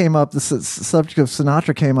that came up. The subject of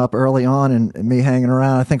Sinatra came up early on, and me hanging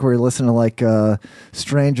around. I think we were listening to like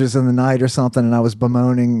 "Strangers in the Night" or something, and I was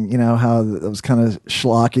bemoaning, you know, how it was kind of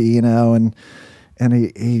schlocky, you know, and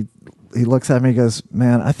he looks at me and goes,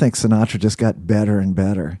 "Man, I think Sinatra just got better and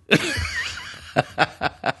better."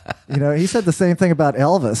 You know, he said the same thing about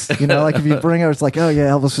Elvis. You know, like if you bring it, it's like, oh yeah,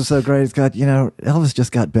 Elvis was so great. It's got, you know, Elvis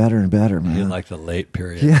just got better and better, man. You like the late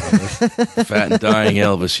period. Yeah. Fat and dying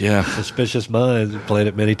Elvis, yeah. Suspicious Minds, played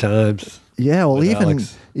it many times. Yeah, well,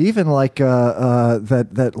 even like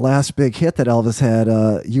that last big hit that Elvis had,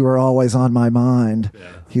 "You Were Always on My Mind." Yeah.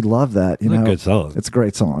 He loved that. You know, a good song. It's a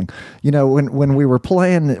great song. You know, when we were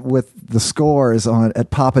playing with the scores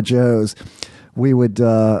at Papa Joe's, we would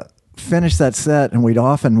finish that set, and we'd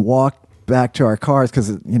often walk back to our cars because,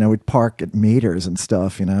 you know, we'd park at meters and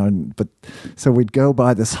stuff, you know, so we'd go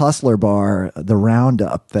by this Hustler bar, the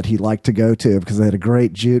Roundup, that he liked to go to because they had a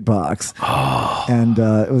great jukebox. And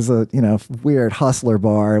it was a, you know, weird Hustler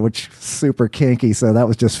bar, which super kinky, so that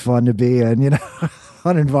was just fun to be in, you know.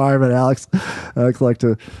 Fun environment. Alex liked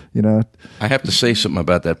to, you know. I have to say something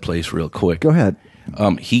about that place real quick. Go ahead.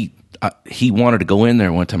 He wanted to go in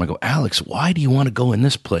there one time. I go, Alex, why do you want to go in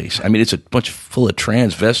this place? I mean, it's a bunch full of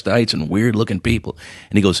transvestites and weird looking people.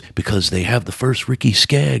 And he goes, because they have the first Ricky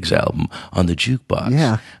Skaggs album on the jukebox.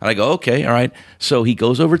 Yeah. And I go, okay, all right. So he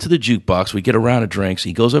goes over to the jukebox. We get a round of drinks.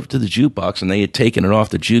 He goes over to the jukebox, and they had taken it off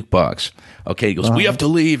the jukebox. Okay, he goes, we have to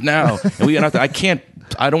leave now. And we got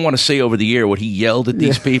I don't want to say over the air what he yelled at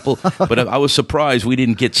these people, but I was surprised we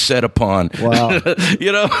didn't get set upon. Wow.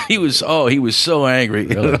 You know, he was so angry.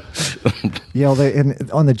 Really? You know,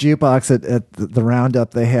 on the jukebox at the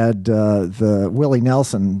Roundup, they had the Willie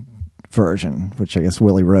Nelson version, which I guess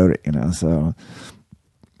Willie wrote it, you know. So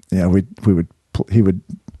yeah, he would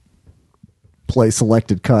play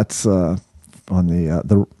selected cuts on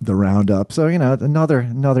the Roundup. So, you know, another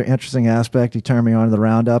interesting aspect. He turned me on to the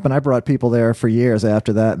Roundup, and I brought people there for years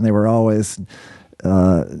after that, and they were always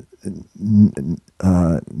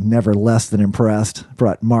never less than impressed.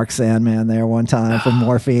 Brought Mark Sandman there one time from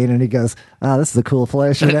Morphine, and he goes, this is a cool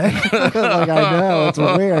place, you know? Like, I know, it's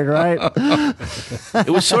weird, right?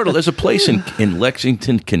 It was sort of, there's a place in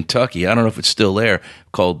Lexington, Kentucky, I don't know if it's still there,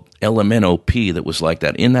 called LMNOP that was like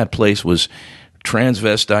that. In that place was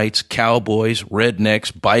transvestites, cowboys,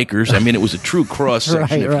 rednecks, bikers. I mean, it was a true cross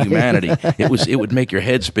section of humanity. It would make your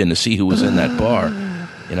head spin to see who was in that bar.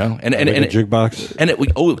 You know, and the jukebox, and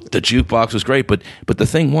the jukebox was great, but the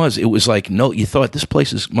thing was, it was like, no, you thought this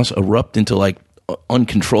place must erupt into like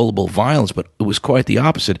uncontrollable violence, but it was quite the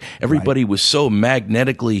opposite. Everybody was so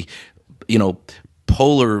magnetically, you know,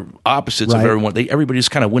 polar opposites of everyone. Everybody just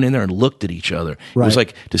kind of went in there and looked at each other. It was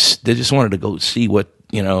like they just wanted to go see what,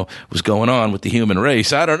 you know, was going on with the human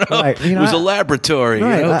race. I don't know. Right. You know, it was a laboratory.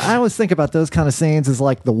 Right. You know? I always think about those kind of scenes as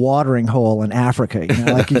like the watering hole in Africa. You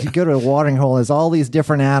know, like if you go to a watering hole, there's all these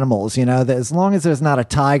different animals. You know, that as long as there's not a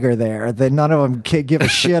tiger there, then none of them give a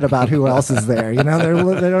shit about who else is there. You know,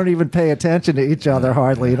 they don't even pay attention to each other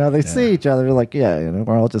hardly. You know, they see each other, they're like, yeah, you know,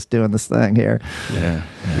 we're all just doing this thing here. Yeah,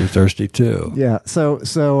 you're thirsty too. Yeah. So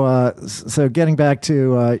getting back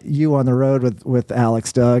to you on the road with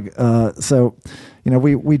Alex, Doug. You know,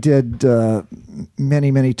 we did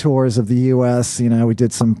many tours of the U.S. You know, we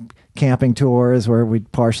did some camping tours where we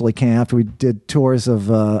partially camped. We did tours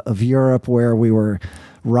of Europe where we were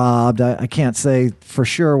robbed. I can't say for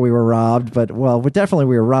sure we were robbed, but we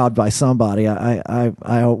were robbed by somebody.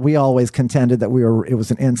 We always contended that it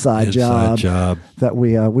was an inside job. That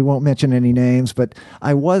we won't mention any names, but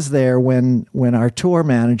I was there when our tour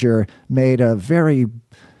manager made a very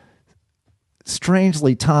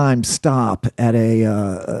strangely timed stop at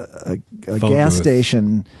a gas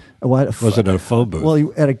station. What was it? A phone booth?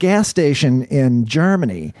 Well, at a gas station in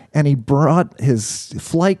Germany, and he brought his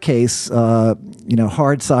flight case,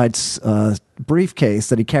 hard side briefcase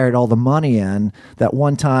that he carried all the money in. That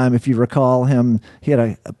one time, if you recall him, he had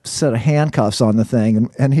a set of handcuffs on the thing,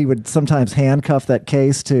 and he would sometimes handcuff that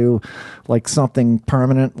case to like something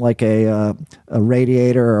permanent, like a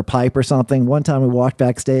radiator or a pipe or something. One time we walked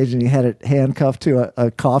backstage and he had it handcuffed to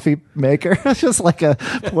a coffee maker. It's just like a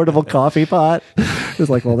portable coffee pot. It was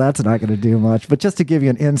like, well, that's not going to do much. But just to give you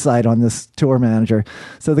an insight on this tour manager.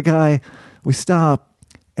 So the guy, we stop,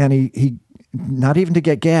 and he not even to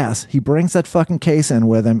get gas, he brings that fucking case in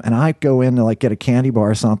with him, and I go in to like get a candy bar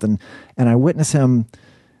or something, and I witness him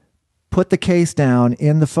put the case down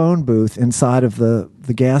in the phone booth inside of the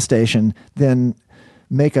gas station, then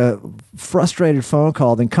make a frustrated phone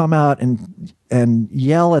call, then come out and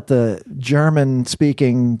yell at the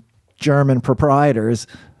German-speaking German proprietors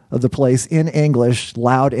of the place in English,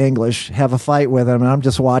 loud English, have a fight with him. And I'm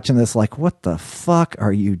just watching this like, what the fuck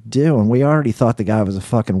are you doing? We already thought the guy was a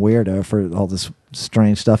fucking weirdo for all this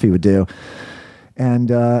strange stuff he would do. And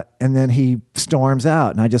then he storms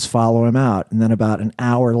out, and I just follow him out. And then about an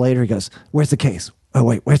hour later, he goes, "Where's the case? Oh,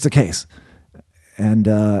 wait, where's the case?" And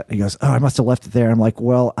he goes, "Oh, I must have left it there." I'm like,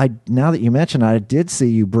 well, now that you mention it, I did see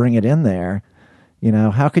you bring it in there. You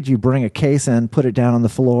know, how could you bring a case in, put it down on the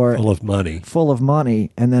floor, full of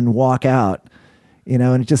money, and then walk out? You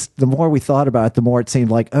know, and it just, the more we thought about it, the more it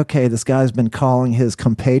seemed like, okay, this guy's been calling his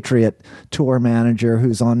compatriot tour manager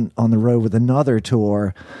who's on the road with another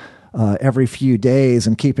tour every few days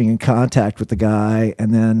and keeping in contact with the guy.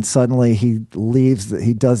 And then suddenly he leaves,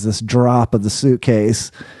 he does this drop of the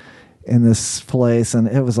suitcase in this place. And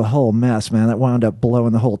it was a whole mess, man. That wound up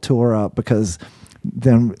blowing the whole tour up, because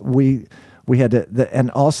then we had to,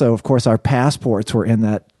 and also, of course, our passports were in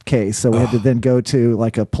that case. So we had to then go to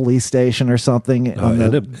like a police station or something on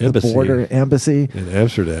the border embassy in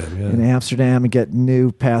Amsterdam. Yeah. In Amsterdam, and get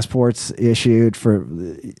new passports issued for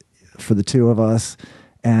the two of us.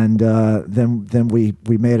 And then we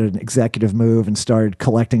made an executive move and started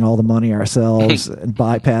collecting all the money ourselves and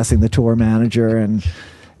bypassing the tour manager, and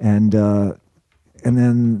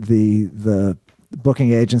then the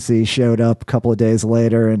booking agency showed up a couple of days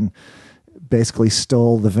later and basically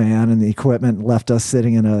stole the van and the equipment and left us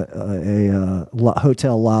sitting in a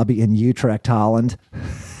hotel lobby in Utrecht, Holland.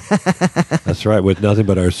 That's right, with nothing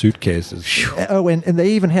but our suitcases. Oh, and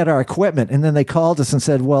they even had our equipment. And then they called us and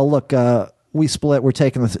said, well, look, we split. We're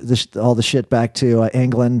taking all the shit back to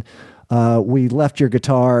England. We left your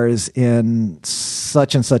guitars in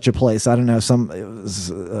such and such a place. I don't know, it was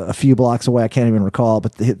a few blocks away. I can't even recall,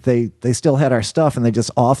 but they still had our stuff, and they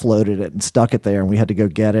just offloaded it and stuck it there, and we had to go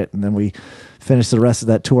get it. And then we finished the rest of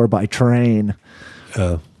that tour by train.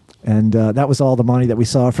 And that was all the money that we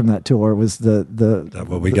saw from that tour, was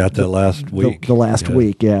what we got the last week. The last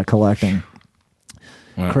week, collecting.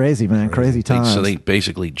 Wow. Crazy, man. Crazy times. So they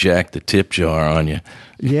basically jacked the tip jar on you.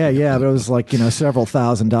 Yeah, but it was like, several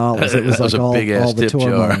 $1,000s. It was like a big ass the tip tour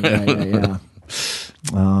jar. money. Yeah.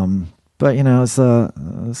 But it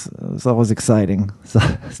was always exciting. So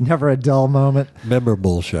it's never a dull moment.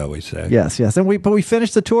 Memorable, shall we say? Yes. And we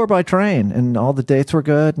finished the tour by train, and all the dates were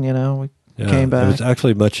good. And we came back. It was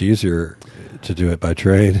actually much easier to do it by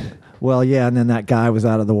train. Well, yeah, and then that guy was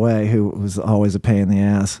out of the way, who was always a pain in the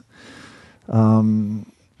ass.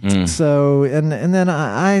 So and then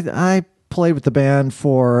I played with the band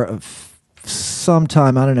for some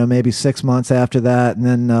time. I don't know, maybe 6 months after that, and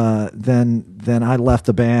then I left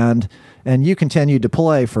the band, and you continued to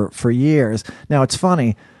play for years. Now it's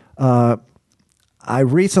funny. I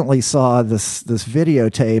recently saw this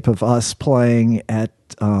videotape of us playing at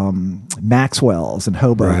Maxwell's in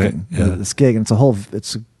Hoboken. Right, yeah. This gig, and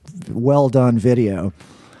it's a well done video.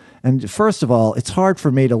 And first of all, it's hard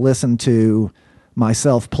for me to listen to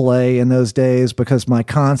myself play in those days, because my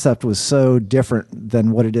concept was so different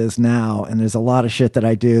than what it is now. And there's a lot of shit that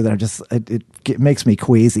I do that it makes me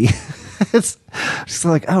queasy. It's just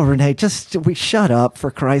like, oh, Renee, we shut up,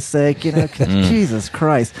 for Christ's sake, Jesus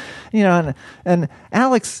Christ. And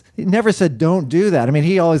Alex never said don't do that. I mean,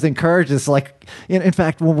 he always encourages, like, in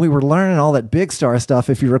fact, when we were learning all that Big Star stuff,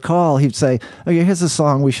 if you recall, he'd say, oh yeah, here's a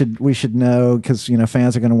song we should know, because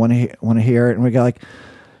fans are going to want to hear it. And we go like,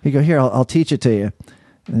 he'd go, here, I'll teach it to you.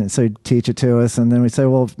 And so he'd teach it to us, and then we'd say,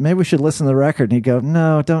 well, maybe we should listen to the record. And he'd go,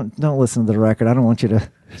 no, don't listen to the record. I don't want you to.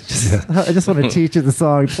 I just want to teach you the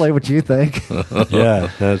song. Play what you think. Yeah,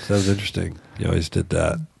 that was interesting. You always did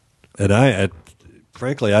that. And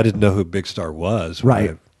frankly, I didn't know who Big Star was when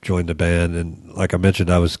I joined the band. And like I mentioned,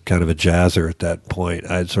 I was kind of a jazzer at that point.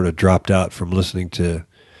 I had sort of dropped out from listening to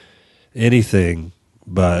anything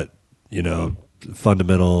but,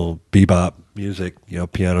 fundamental bebop music,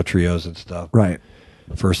 piano trios and stuff. Right.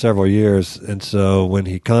 For several years. And so when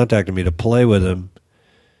he contacted me to play with him,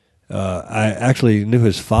 I actually knew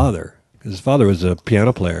his father. His father was a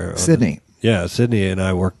piano player. Sydney. Yeah, Sydney and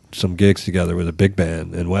I worked some gigs together with a big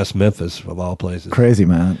band in West Memphis, of all places. Crazy,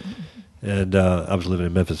 man. And I was living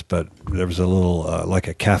in Memphis, but there was a little, like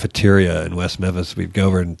a cafeteria in West Memphis. We'd go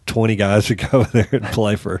over and 20 guys would go over there and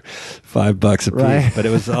play for $5 a piece. Right. But it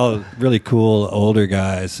was all really cool, older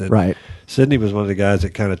guys. And Right. Sydney was one of the guys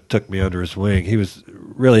that kind of took me under his wing. He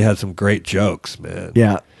really had some great jokes, man.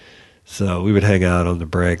 Yeah. So we would hang out on the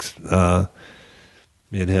breaks,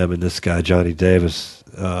 me and him and this guy, Johnny Davis,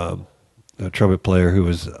 a trumpet player who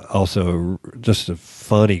was also just a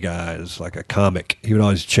funny guy. It's like a comic. He would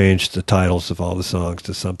always change the titles of all the songs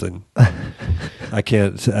to something I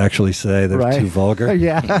can't actually say. They're too vulgar.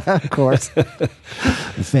 Yeah, of course.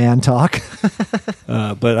 Fan talk.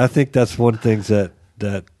 But I think that's one thing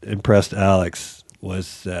that impressed Alex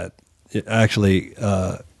was that it actually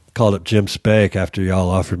called up Jim Spake after y'all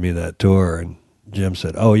offered me that tour, and Jim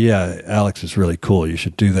said, "Oh yeah, Alex is really cool. You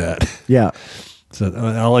should do that." Yeah. So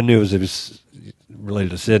all I knew was it was related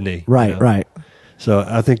to Sydney. Right, you know? right. So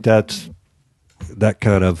I think that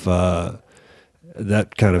kind of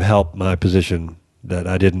helped my position, that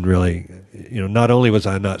I didn't really, not only was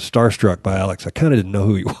I not starstruck by Alex, I kind of didn't know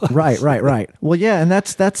who he was. Right. Well, yeah, and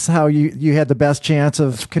that's how you had the best chance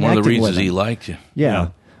of connecting One of the reasons with him. he liked you. Yeah.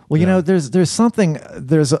 Well, there's something,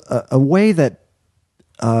 there's a way that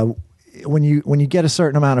when you get a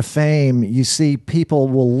certain amount of fame, you see people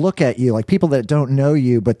will look at you, like people that don't know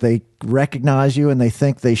you, but they recognize you and they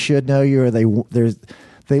think they should know you, or they look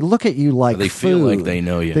at you like They food. feel like they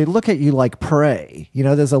know you. They look at you like prey.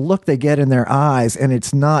 There's a look they get in their eyes, and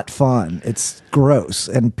it's not fun. It's gross.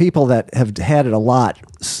 And people that have had it a lot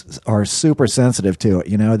are super sensitive to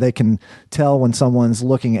it. They can tell when someone's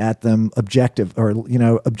looking at them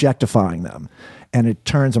objectifying them, and it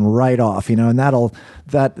turns them right off. And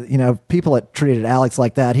people that treated Alex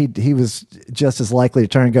like that, he was just as likely to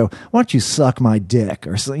turn and go, "Why don't you suck my dick?"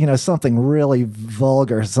 or something really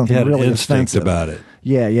vulgar, something He had really an instinct offensive about it.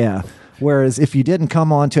 Yeah. Whereas if you didn't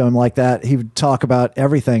come on to him like that, he would talk about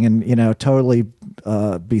everything and totally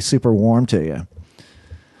be super warm to you.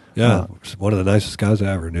 Yeah, one of the nicest guys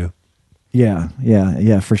I ever knew. Yeah,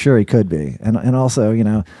 for sure he could be, and also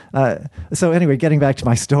so anyway, getting back to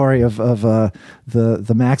my story of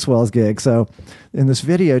the Maxwell's gig. So in this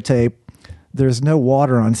videotape, there's no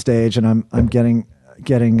water on stage, and I'm getting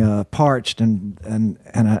parched, and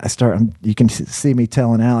I start. You can see me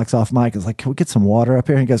telling Alex off mic, "It's like, can we get some water up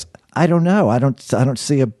here?" And he goes, "I don't know. I don't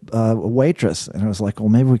see a waitress." And I was like, "Well,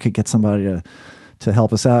 maybe we could get somebody to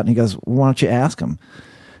help us out." And he goes, "Why don't you ask him?"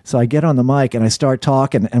 So I get on the mic and I start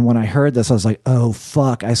talking, and when I heard this, I was like, "Oh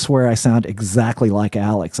fuck! I swear I sound exactly like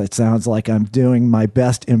Alex. It sounds like I'm doing my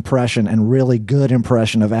best impression and really good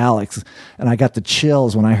impression of Alex." And I got the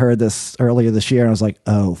chills when I heard this earlier this year, and I was like,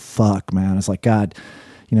 "Oh fuck, man!" It's like, God,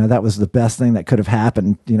 that was the best thing that could have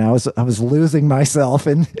happened. I was losing myself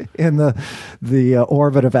in the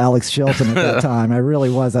orbit of Alex Chilton at that time. I really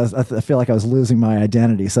was. I feel like I was losing my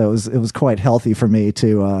identity. So it was quite healthy for me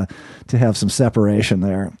to have some separation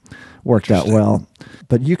there. Worked out well.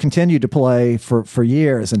 But you continued to play for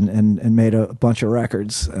years and made a bunch of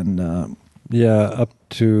records and up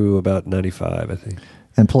to about 95, I think.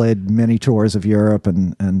 And played many tours of Europe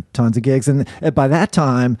and tons of gigs. And by that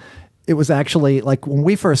time, it was actually like when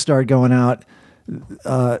we first started going out,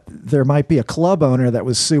 there might be a club owner that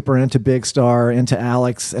was super into Big Star, into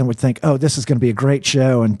Alex, and would think, "Oh, this is going to be a great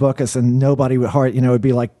show," and book us, and nobody would it'd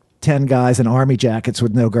be like 10 guys in army jackets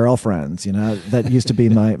with no girlfriends. That used to be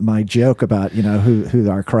my joke about who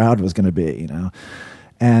our crowd was going to be.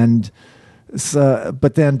 And so,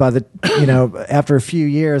 but then by the after a few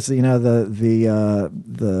years,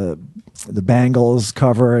 the Bangles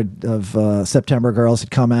cover of September Girls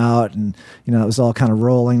had come out, and it was all kind of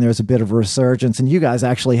rolling. There was a bit of a resurgence, and you guys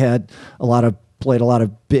actually played a lot of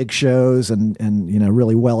big shows and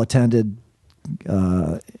really well attended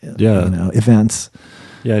events.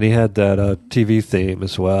 Yeah, and he had that TV theme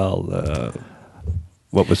as well.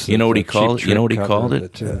 What was you know what he called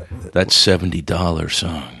it? That $70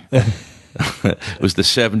 song. It was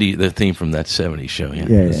the theme from that 70s show. The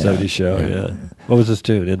 70s show. Yeah. What was this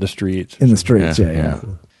tune? In the Streets. In the Streets. Yeah.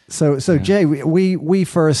 So Jay, we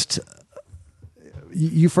first.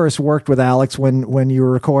 You first worked with Alex when you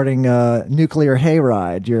were recording Nuclear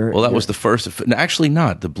Hayride. That was the first. Actually,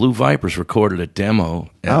 not. The Blue Vipers recorded a demo,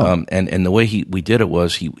 and the way we did it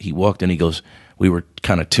was he walked in. He goes, we were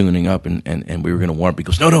kind of tuning up, and we were going to warm up. He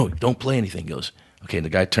goes, no, don't play anything. He goes, okay. And the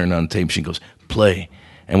guy turned on the tape machine. Goes, play,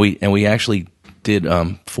 and we actually did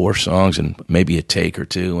 4 songs and maybe a take or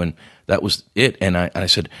two, and that was it. And I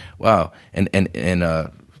said, wow, and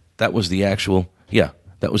that was the actual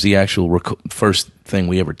That was the actual first thing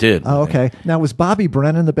we ever did. Oh, okay. Now, was Bobby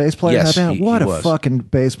Brennan the bass player? Yes, in that band? he What a was. fucking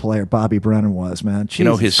bass player Bobby Brennan was, man.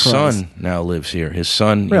 Jesus His Christ. son now lives here. His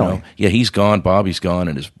son, Really? he's gone. Bobby's gone,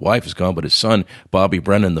 and his wife is gone. But his son, Bobby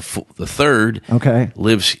Brennan, the third, Okay.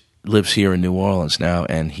 lives here in New Orleans now,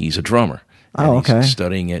 and he's a drummer. And Oh, he's okay.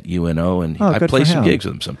 studying at UNO, and Oh, I good play for some him. gigs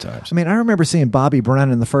with him sometimes. I mean, I remember seeing Bobby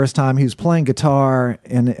Brennan the first time. He was playing guitar,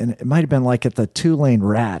 and it might have been like at the Tulane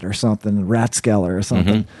Rat or something, Ratskeller or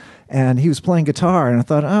something. And he was playing guitar, and I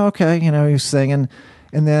thought, oh, okay, he was singing.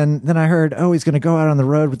 And then I heard, oh, he's going to go out on the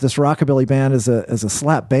road with this rockabilly band as a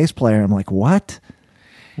slap bass player. I'm like, what?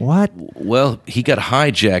 What? Well, he got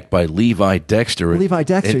hijacked by Levi Dexter. Levi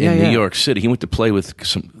Dexter, in yeah. New York City. He went to play with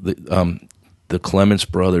the Clements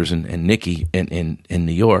brothers and Nicky in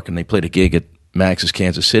New York, and they played a gig at Max's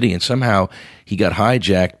Kansas City, and somehow he got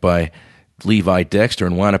hijacked by Levi Dexter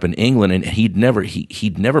and wound up in England, and he'd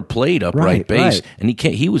never played upright Right, bass, right. and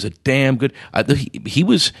he was a damn good. He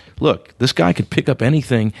was, look, this guy could pick up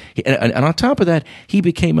anything, and on top of that, he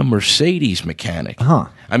became a Mercedes mechanic. Huh.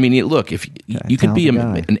 I mean, look, if you could be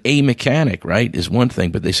talented guy. an A mechanic, right, is one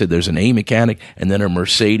thing, but they said there's an A mechanic and then a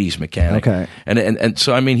Mercedes mechanic. Okay. And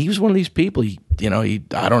so I mean, he was one of these people. He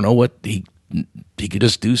I don't know what he could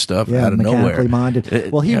just do stuff out of mechanically nowhere.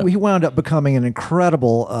 minded. Well, he wound up becoming an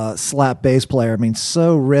incredible slap bass player. I mean,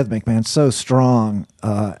 so rhythmic, man, so strong.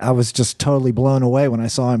 I was just totally blown away when I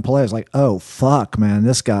saw him play. I was like, oh, fuck, man,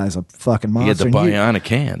 this guy's a fucking monster. He had the And bionic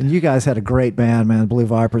hand. And you guys had a great band, man. The Blue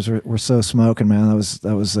Vipers were so smoking, man.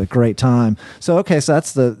 That was a great time. So, okay, so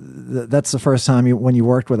that's the first time when you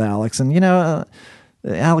worked with Alex. And,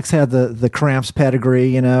 Alex had the Cramps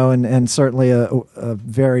pedigree, and certainly a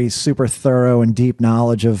very super thorough and deep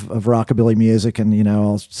knowledge of rockabilly music and,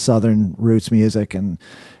 all Southern roots music.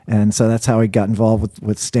 And so that's how he got involved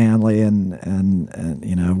with Stanley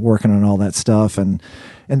and working on all that stuff. And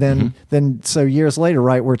then so years later,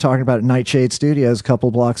 right, we're talking about Nightshade Studios a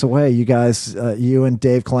couple blocks away. You guys, you and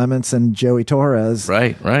Dave Clements and Joey Torres,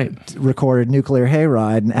 Right. recorded Nuclear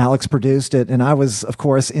Hayride, and Alex produced it, and I was, of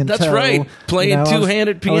course, in That's tow. right. Playing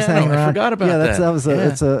two-handed I was piano. hanging I around. forgot about that. That was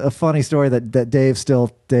it's a funny story that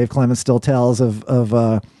Dave Clements still tells of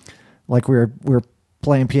like we were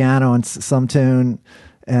playing piano on some tune,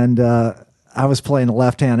 and I was playing the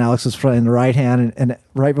left hand, Alex was playing the right hand, and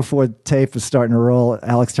right before the tape was starting to roll,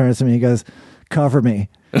 Alex turns to me and he goes, "Cover me."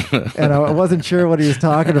 And I wasn't sure what he was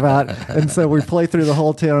talking about, and so we play through the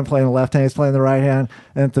whole tune. I'm playing the left hand, he's playing the right hand,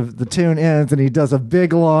 and the tune ends, and he does a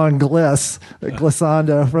big long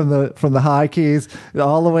glissando from the high keys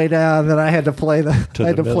all the way down. Then I had to play the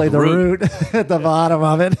root at the bottom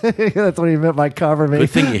of it. That's what he meant by "cover me." Good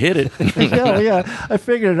thing you hit it. yeah. I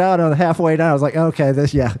figured it out on halfway down. I was like, okay,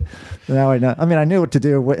 now I know. I mean, I knew what to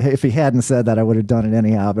do. If he hadn't said that, I would have done it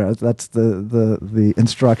anyhow. But that's the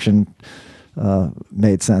instruction.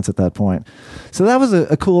 Made sense at that point. So that was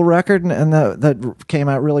a cool record, and that came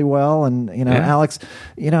out really well. And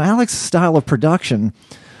Alex's style of production,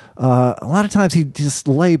 a lot of times he'd just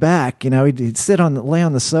lay back. He'd lay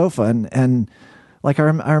on the sofa, and like I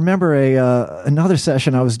remember another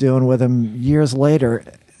session I was doing with him years later.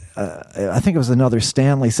 I think it was another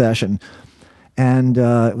Stanley session. And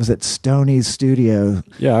it was at Stoney's studio.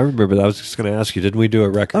 Yeah, I remember that. I was just going to ask you, didn't we do a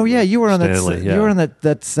record? Oh yeah, you were on Stanley? that. You were on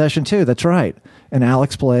that session too. That's right. And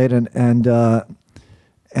Alex played, and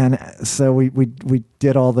so we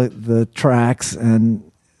did all the tracks, and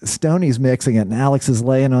Stoney's mixing it, and Alex is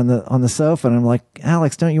laying on the sofa, and I'm like,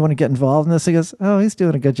 Alex, don't you want to get involved in this? He goes, oh, he's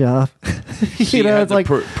doing a good job. He had the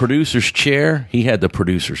producer's chair. He had the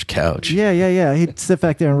producer's couch. Yeah. He'd sit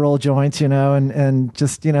back there and roll joints, and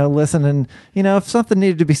just listen, and if something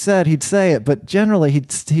needed to be said, he'd say it. But generally,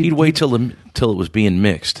 he'd wait till it was being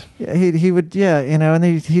mixed. Yeah, he would, and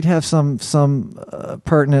he'd have some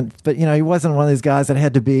pertinent, but he wasn't one of these guys that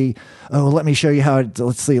had to be, oh, let me show you how.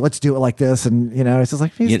 Let's do it like this, and it's just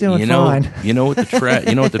like he's doing fine. You know what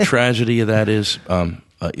the tragedy of that is.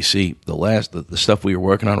 You see, the stuff we were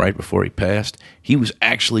working on right before he passed, he was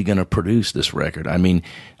actually going to produce this record. I mean,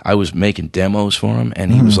 I was making demos for him,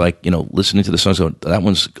 and he was like, listening to the songs, going, that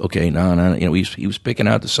one's okay, no. He was picking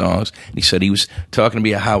out the songs, and he said he was talking to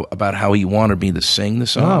me about how he wanted me to sing the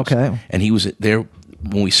songs. Oh, okay. And he was there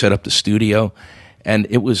when we set up the studio. And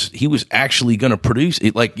he was actually going to produce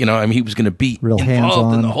it, he was going to be real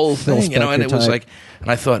involved in the whole Phil thing, and it was Spector like,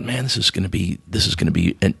 and I thought, man, this is going to be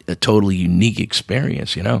a totally unique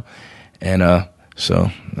experience, and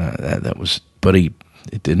so that was, but it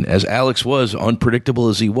didn't, as Alex was unpredictable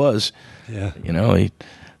as he was, that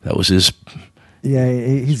was his. Yeah,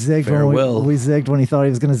 he zigged farewell. when we zigged when he thought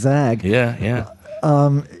he was going to zag. Yeah.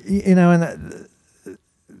 And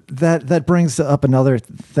that brings up another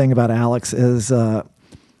thing about Alex is, by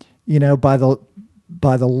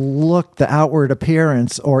the look, the outward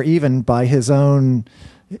appearance, or even by his own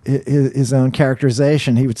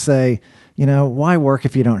characterization, he would say, why work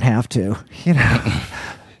if you don't have to,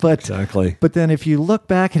 But exactly. But then if you look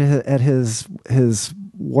back at his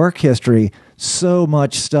work history, so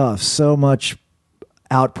much stuff, so much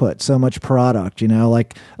output, so much product,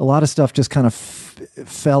 like a lot of stuff just kind of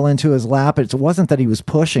fell into his lap. It wasn't that he was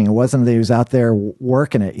pushing. It wasn't that he was out there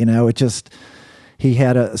working it. It just, he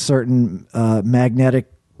had a certain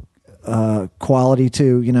magnetic quality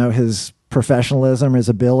to, his professionalism, his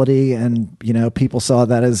ability. And, people saw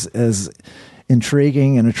that as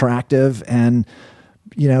intriguing and attractive. And,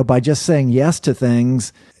 by just saying yes to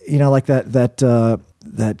things, like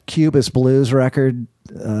that Cubist Blues record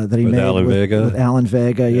that he with made Alan Vega. With Alan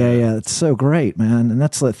Vega. Yeah. It's so great, man. And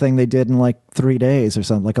that's the thing they did in like 3 days or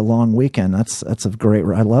something, like a long weekend. That's a great,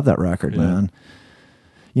 I love that record, man.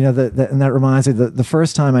 And that reminds me, the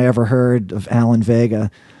first time I ever heard of Alan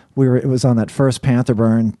Vega, it was on that first Panther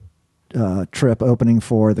Burn trip opening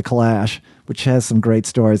for the Clash, which has some great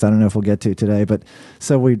stories. I don't know if we'll get to today, but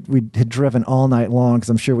so we had driven all night long because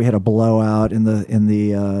I'm sure we had a blowout in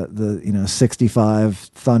the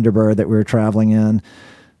 65 Thunderbird that we were traveling in,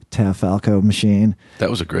 Tav Falco machine. That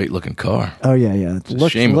was a great looking car. Oh yeah. It's a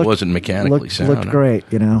shame it wasn't mechanically sound. Looked great,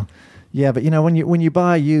 Yeah, but when you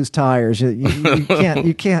buy used tires, you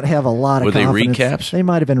can't have a lot of. Were confidence. They recaps? They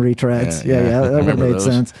might have been retreads. Yeah, that would have made those.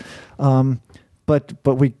 sense. But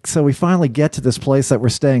we finally get to this place that we're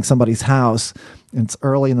staying, somebody's house, and it's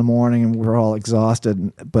early in the morning, and we're all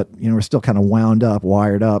exhausted, but we're still kind of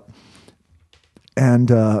wired up.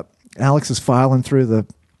 And Alex is filing through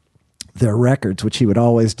their records, which he would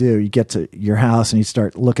always do. You get to your house and you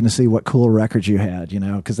start looking to see what cool records you had,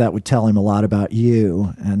 because that would tell him a lot about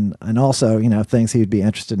you and also, things he would be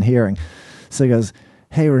interested in hearing. So he goes,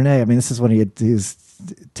 "Hey, Renee," this is when he's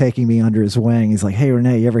taking me under his wing. He's like, "Hey,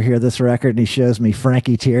 Renee, you ever hear this record?" And he shows me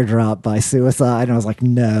Frankie Teardrop by Suicide. And I was like,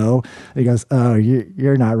 "No." And he goes, "Oh,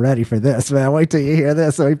 you're not ready for this, man. Wait till you hear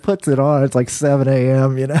this." So he puts it on. It's like 7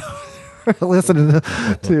 a.m., listening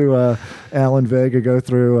to Alan Vega go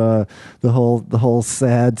through the whole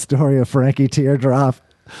sad story of Frankie Teardrop.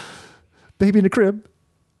 Baby in the crib.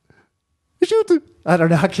 I don't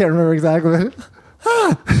know. I can't remember exactly.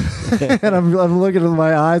 And I'm looking at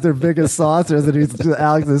my eyes, they're big as saucers, and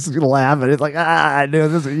Alex is laughing. It's like, I knew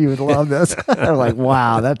this, you would love this. I'm like,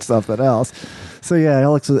 wow, that's something else. So yeah,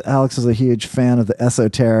 Alex was a huge fan of the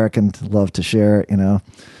esoteric and loved to share it,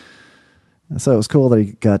 So it was cool that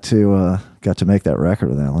he got to make that record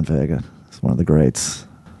with Alan Vega. It's one of the greats.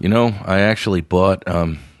 I actually bought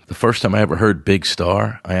the first time I ever heard Big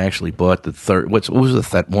Star. I actually bought the third. What was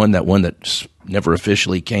that one that never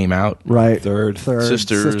officially came out? Right, third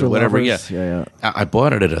Sister whatever. Lovers. Yeah. I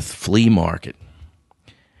bought it at a flea market,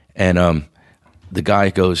 and the guy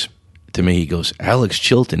goes to me. He goes, "Alex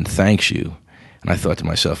Chilton thanks you." And I thought to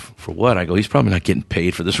myself, for what? I go, he's probably not getting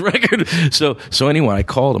paid for this record. So anyway, I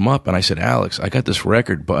called him up and I said, "Alex, I got this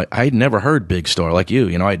record, but I'd never heard Big Star like you.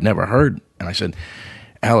 I'd never heard." And I said,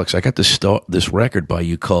 "Alex, I got this record by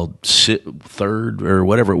you called Third or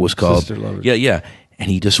whatever it was called." Sister Lovers. Yeah. And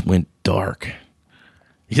he just went dark.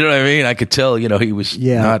 You know what I mean? I could tell, he was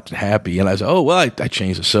not happy. And I said, "Oh, well, I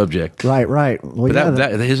changed the subject." Right. Well, but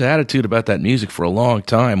that his attitude about that music for a long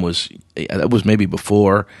time was maybe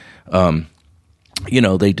before,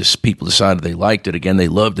 people decided they liked it again. They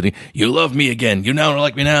loved it. "You love me again. You now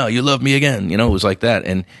like me now. You love me again." It was like that.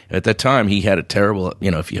 And at that time, he had a terrible,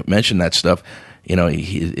 if you mentioned that stuff,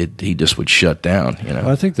 he just would shut down.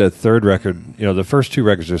 I think the third record, the first two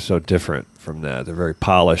records are so different from that. They're very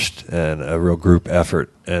polished and a real group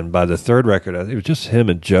effort. And by the third record, I think it was just him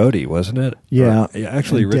and Jody, wasn't it? Yeah.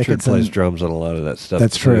 Actually, and Richard Dickinson plays drums on a lot of that stuff.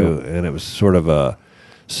 That's too. true. And it was sort of a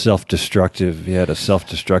self-destructive. He had a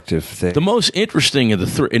self-destructive thing. The most interesting of the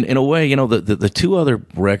three, in a way, the two other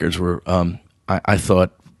records were, I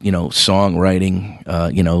thought, songwriting,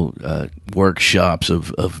 workshops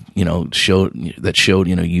of showed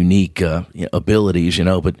unique abilities,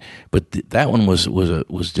 but that one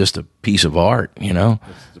was just a piece of art,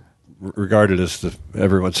 Regarded as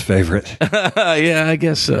everyone's favorite. Yeah, I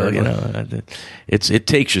guess so. It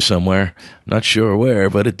takes you somewhere. Not sure where,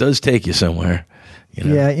 but it does take you somewhere.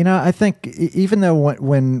 Yeah, I think even though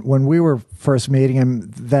when we were first meeting him,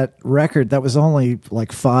 that record, that was only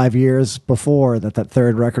like 5 years before that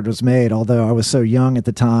third record was made. Although I was so young at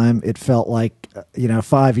the time, it felt like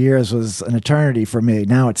 5 years was an eternity for me.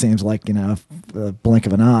 Now it seems like a blink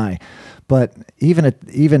of an eye. But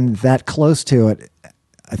even that close to it,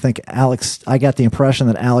 I think I got the impression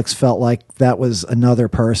that Alex felt like that was another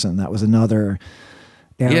person, that was another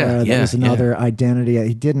era, that was another identity.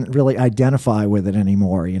 He didn't really identify with it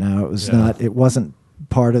anymore. You know, it wasn't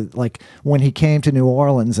part of, like, when he came to New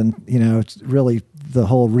Orleans, and you know, it's really the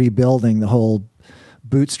whole rebuilding, the whole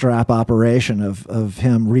bootstrap operation of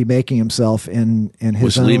him remaking himself in his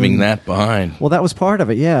was own, leaving that behind. Well, that was part of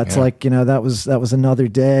it. Yeah, it's like, you know, that was another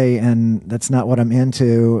day, and that's not what I'm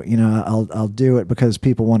into. You know, I'll do it because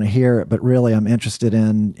people want to hear it, but really I'm interested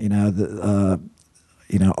in, you know, the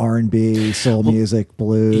you know, R&B, soul music,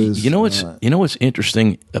 blues. You know what's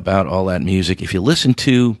interesting about all that music? If you listen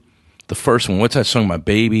to the first one, what's that song, My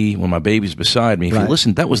Baby, When My Baby's Beside Me? If you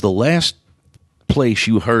listen, that was the last place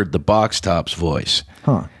you heard the Box Tops voice.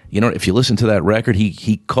 Huh. You know, if you listen to that record,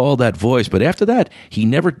 he called that voice, but after that, he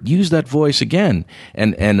never used that voice again.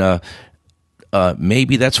 And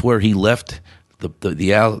maybe that's where he left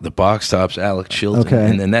the Box Tops, Alex Chilton,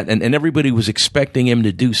 okay. and everybody was expecting him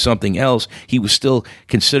to do something else. He was still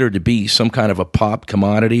considered to be some kind of a pop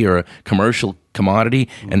commodity or a commercial commodity,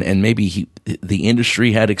 and maybe the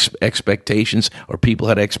industry had expectations, or people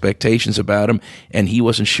had expectations about him, and he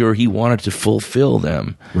wasn't sure he wanted to fulfill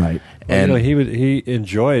them. Right. And well, you know, he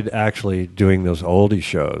enjoyed actually doing those oldie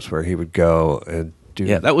shows where he would go and do.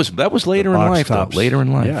 Yeah, that was later in life. Though. Later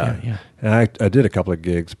in life. Yeah. And I did a couple of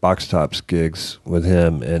gigs, Box Tops gigs with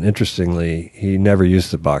him, and interestingly, he never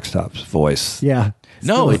used the Box Tops voice. Yeah.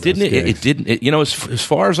 No, it didn't. It didn't. You know, as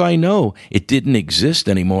far as I know, it didn't exist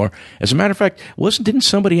anymore. As a matter of fact, didn't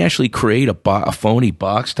somebody actually create a phony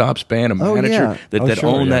Box Tops band, a manager that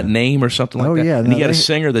owned that name or something like that? Yeah, and he had a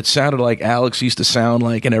singer that sounded like Alex used to sound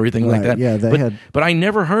like, and everything like that. Yeah, but I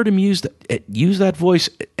never heard him use that voice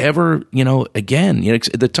ever. You know, again. You know,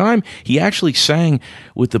 at the time he actually sang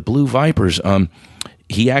with the Blue Vipers.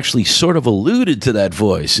 He actually sort of alluded to that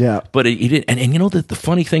voice. Yeah, but he didn't. And you know the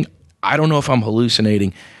funny thing. I don't know if I'm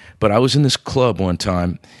hallucinating, but I was in this club one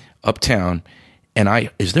time uptown, and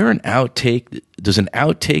is there an outtake? Does an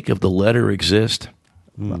outtake of the letter exist?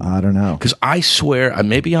 I don't know. Because I swear,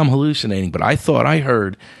 maybe I'm hallucinating, but I thought I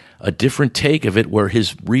heard a different take of it where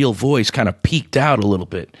his real voice kind of peaked out a little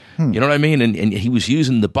bit. You know what I mean? And he was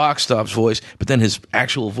using the Box Tops voice, but then his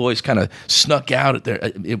actual voice kind of snuck out at there.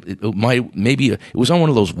 It was on one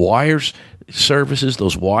of those wires services,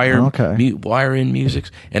 those wire in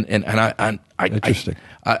musics, and I interesting.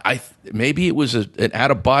 I maybe it was an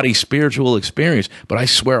out of body spiritual experience, but I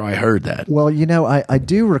swear I heard that. Well, you know, I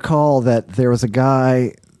do recall that there was a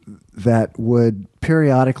guy that would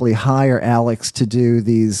periodically hire Alex to do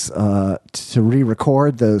these to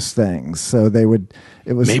re-record those things. So they would.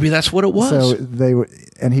 It was maybe that's what it was. So they would,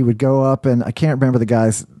 and he would go up, and I can't remember the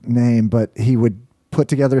guy's name, but he would put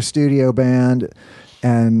together a studio band,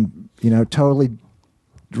 and you know, totally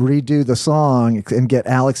redo the song and get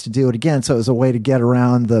Alex to do it again. So it was a way to get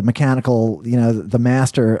around the mechanical, you know, the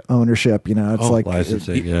master ownership. You know, it's like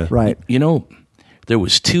licensing, right. You know, there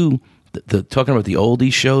was two. Talking about the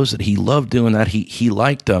oldie shows that he loved doing that. He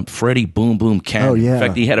liked Freddie Boom Boom Cannon. Oh yeah. In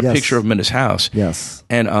fact, he had a picture of him in his house. Yes.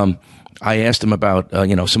 And I asked him about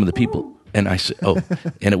you know, some of the people, and I said,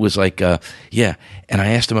 and it was like yeah. And I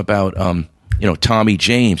asked him about you know, Tommy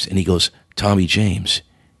James, and he goes, Tommy James,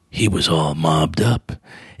 he was all mobbed up.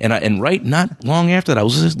 And right not long after that, I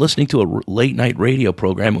was just listening to a late night radio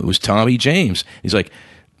program. It was Tommy James. He's like,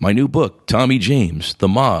 my new book, Tommy James, The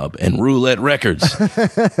Mob, and Roulette Records.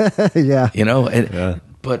 Yeah. You know,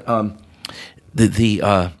 but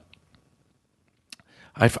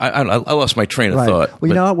I lost my train of thought. Well,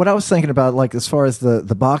 you know what I was thinking about, like as far as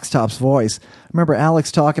the Box Tops voice. I remember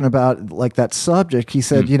Alex talking about like that subject. He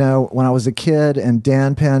said, you know, when I was a kid and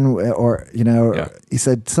Dan Penn, or you know, he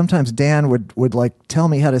said sometimes Dan would like tell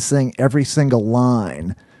me how to sing every single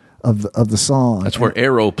line of the song. That's where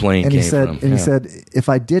Aeroplane came from. And he said, if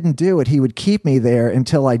I didn't do it, he would keep me there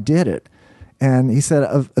until I did it. And he said,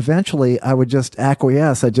 eventually I would just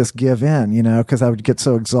acquiesce. I'd just give in, you know, because I would get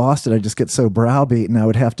so exhausted. I'd just get so browbeaten. I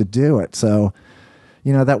would have to do it. So,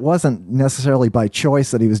 you know, that wasn't necessarily by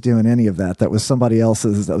choice that he was doing any of that. That was somebody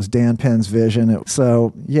else's. That was Dan Penn's vision.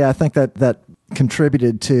 So, yeah, I think that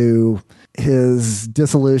contributed to his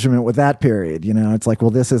disillusionment with that period. You know, it's like,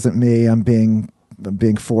 well, this isn't me. I'm being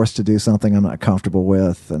forced to do something I'm not comfortable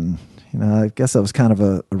with. And, you know, I guess that was kind of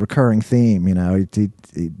a recurring theme. You know, he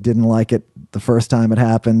didn't like it the first time it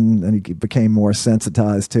happened, and he became more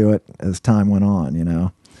sensitized to it as time went on, you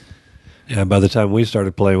know. Yeah, by the time we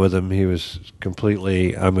started playing with him, he was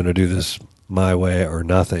completely, I'm going to do this my way or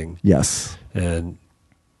nothing. Yes. And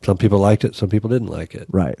some people liked it, some people didn't like it.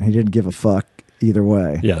 Right. He didn't give a fuck either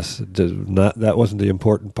way. Yes. That wasn't the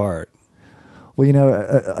important part. Well, you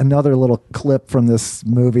know, another little clip from this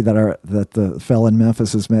movie that the fella in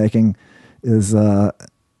Memphis is making is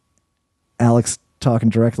Alex talking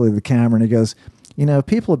directly to the camera, and he goes, you know,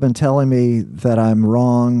 people have been telling me that I'm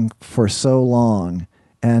wrong for so long,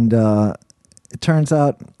 and it turns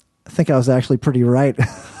out I think I was actually pretty right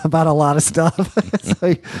about a lot of stuff.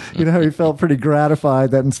 So, you know, he felt pretty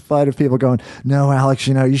gratified that in spite of people going, no, Alex,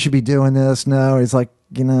 you know, you should be doing this. No, he's like,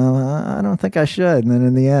 you know, I don't think I should. And then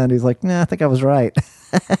in the end, he's like, nah, I think I was right.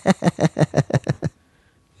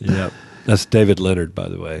 Yep. That's David Leonard, by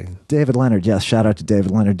the way. David Leonard, yes. Shout out to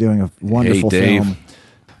David Leonard doing a wonderful film.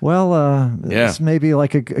 Well, this may be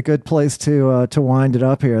like a good place to wind it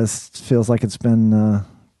up here. This feels like it's been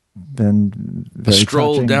very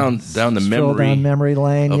stroll down memory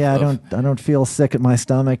lane. I don't feel sick at my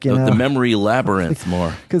stomach. You know, the memory labyrinth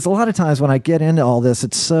more. Because a lot of times when I get into all this,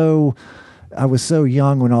 I was so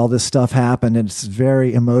young when all this stuff happened, and it's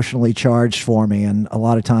very emotionally charged for me. And a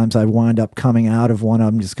lot of times I wind up coming out of one of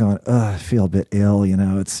them just going, I feel a bit ill. You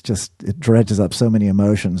know, it dredges up so many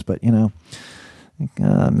emotions. But you know,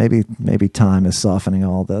 maybe time is softening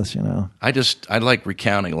all this. You know, I like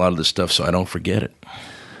recounting a lot of this stuff so I don't forget it.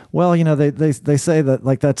 Well, you know, they say that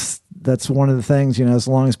like that's one of the things, you know, as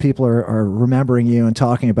long as people are remembering you and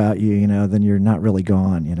talking about you, you know, then you're not really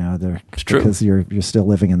gone, you know. It's true. Because you're still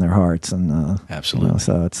living in their hearts, and absolutely. You know,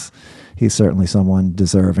 so he's certainly someone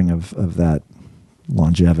deserving of that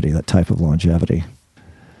longevity, that type of longevity.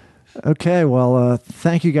 Okay, well,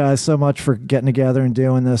 thank you guys so much for getting together and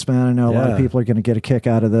doing this, man. I know a lot of people are going to get a kick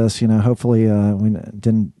out of this. You know, hopefully we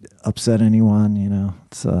didn't upset anyone. You know,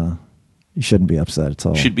 it's you shouldn't be upset. It's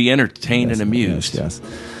all should be entertained and amused. Yes.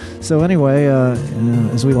 So anyway,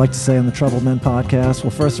 as we like to say on the Troubled Men podcast,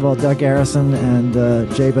 well, first of all, Doug Garrison and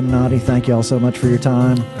Jay Benanati, thank you all so much for your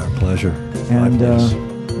time. Our pleasure. And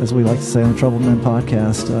as we like to say on the Troubled Men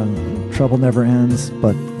podcast, trouble never ends,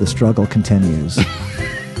 but the struggle continues.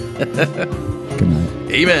 Good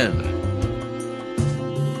night. Amen.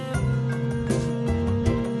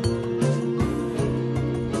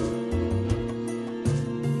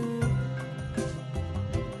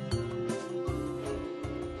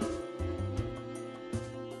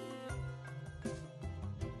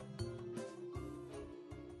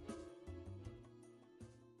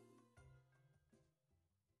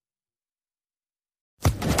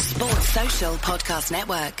 Social Podcast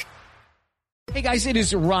Network. Hey guys, it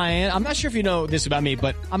is Ryan. I'm not sure if you know this about me,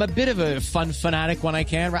 but I'm a bit of a fun fanatic when I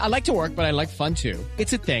can. I like to work, but I like fun too.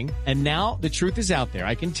 It's a thing. And now the truth is out there.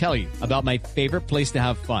 I can tell you about my favorite place to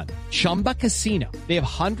have fun. Chumba Casino. They have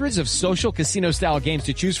hundreds of social casino style games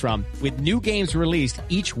to choose from with new games released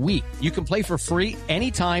each week. You can play for free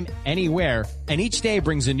anytime, anywhere. And each day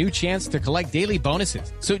brings a new chance to collect daily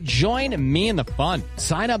bonuses. So join me in the fun.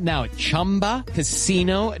 Sign up now at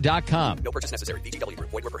ChumbaCasino.com. No purchase necessary. VGW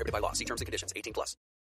Group. Void where prohibited by law. See terms and conditions. 18+.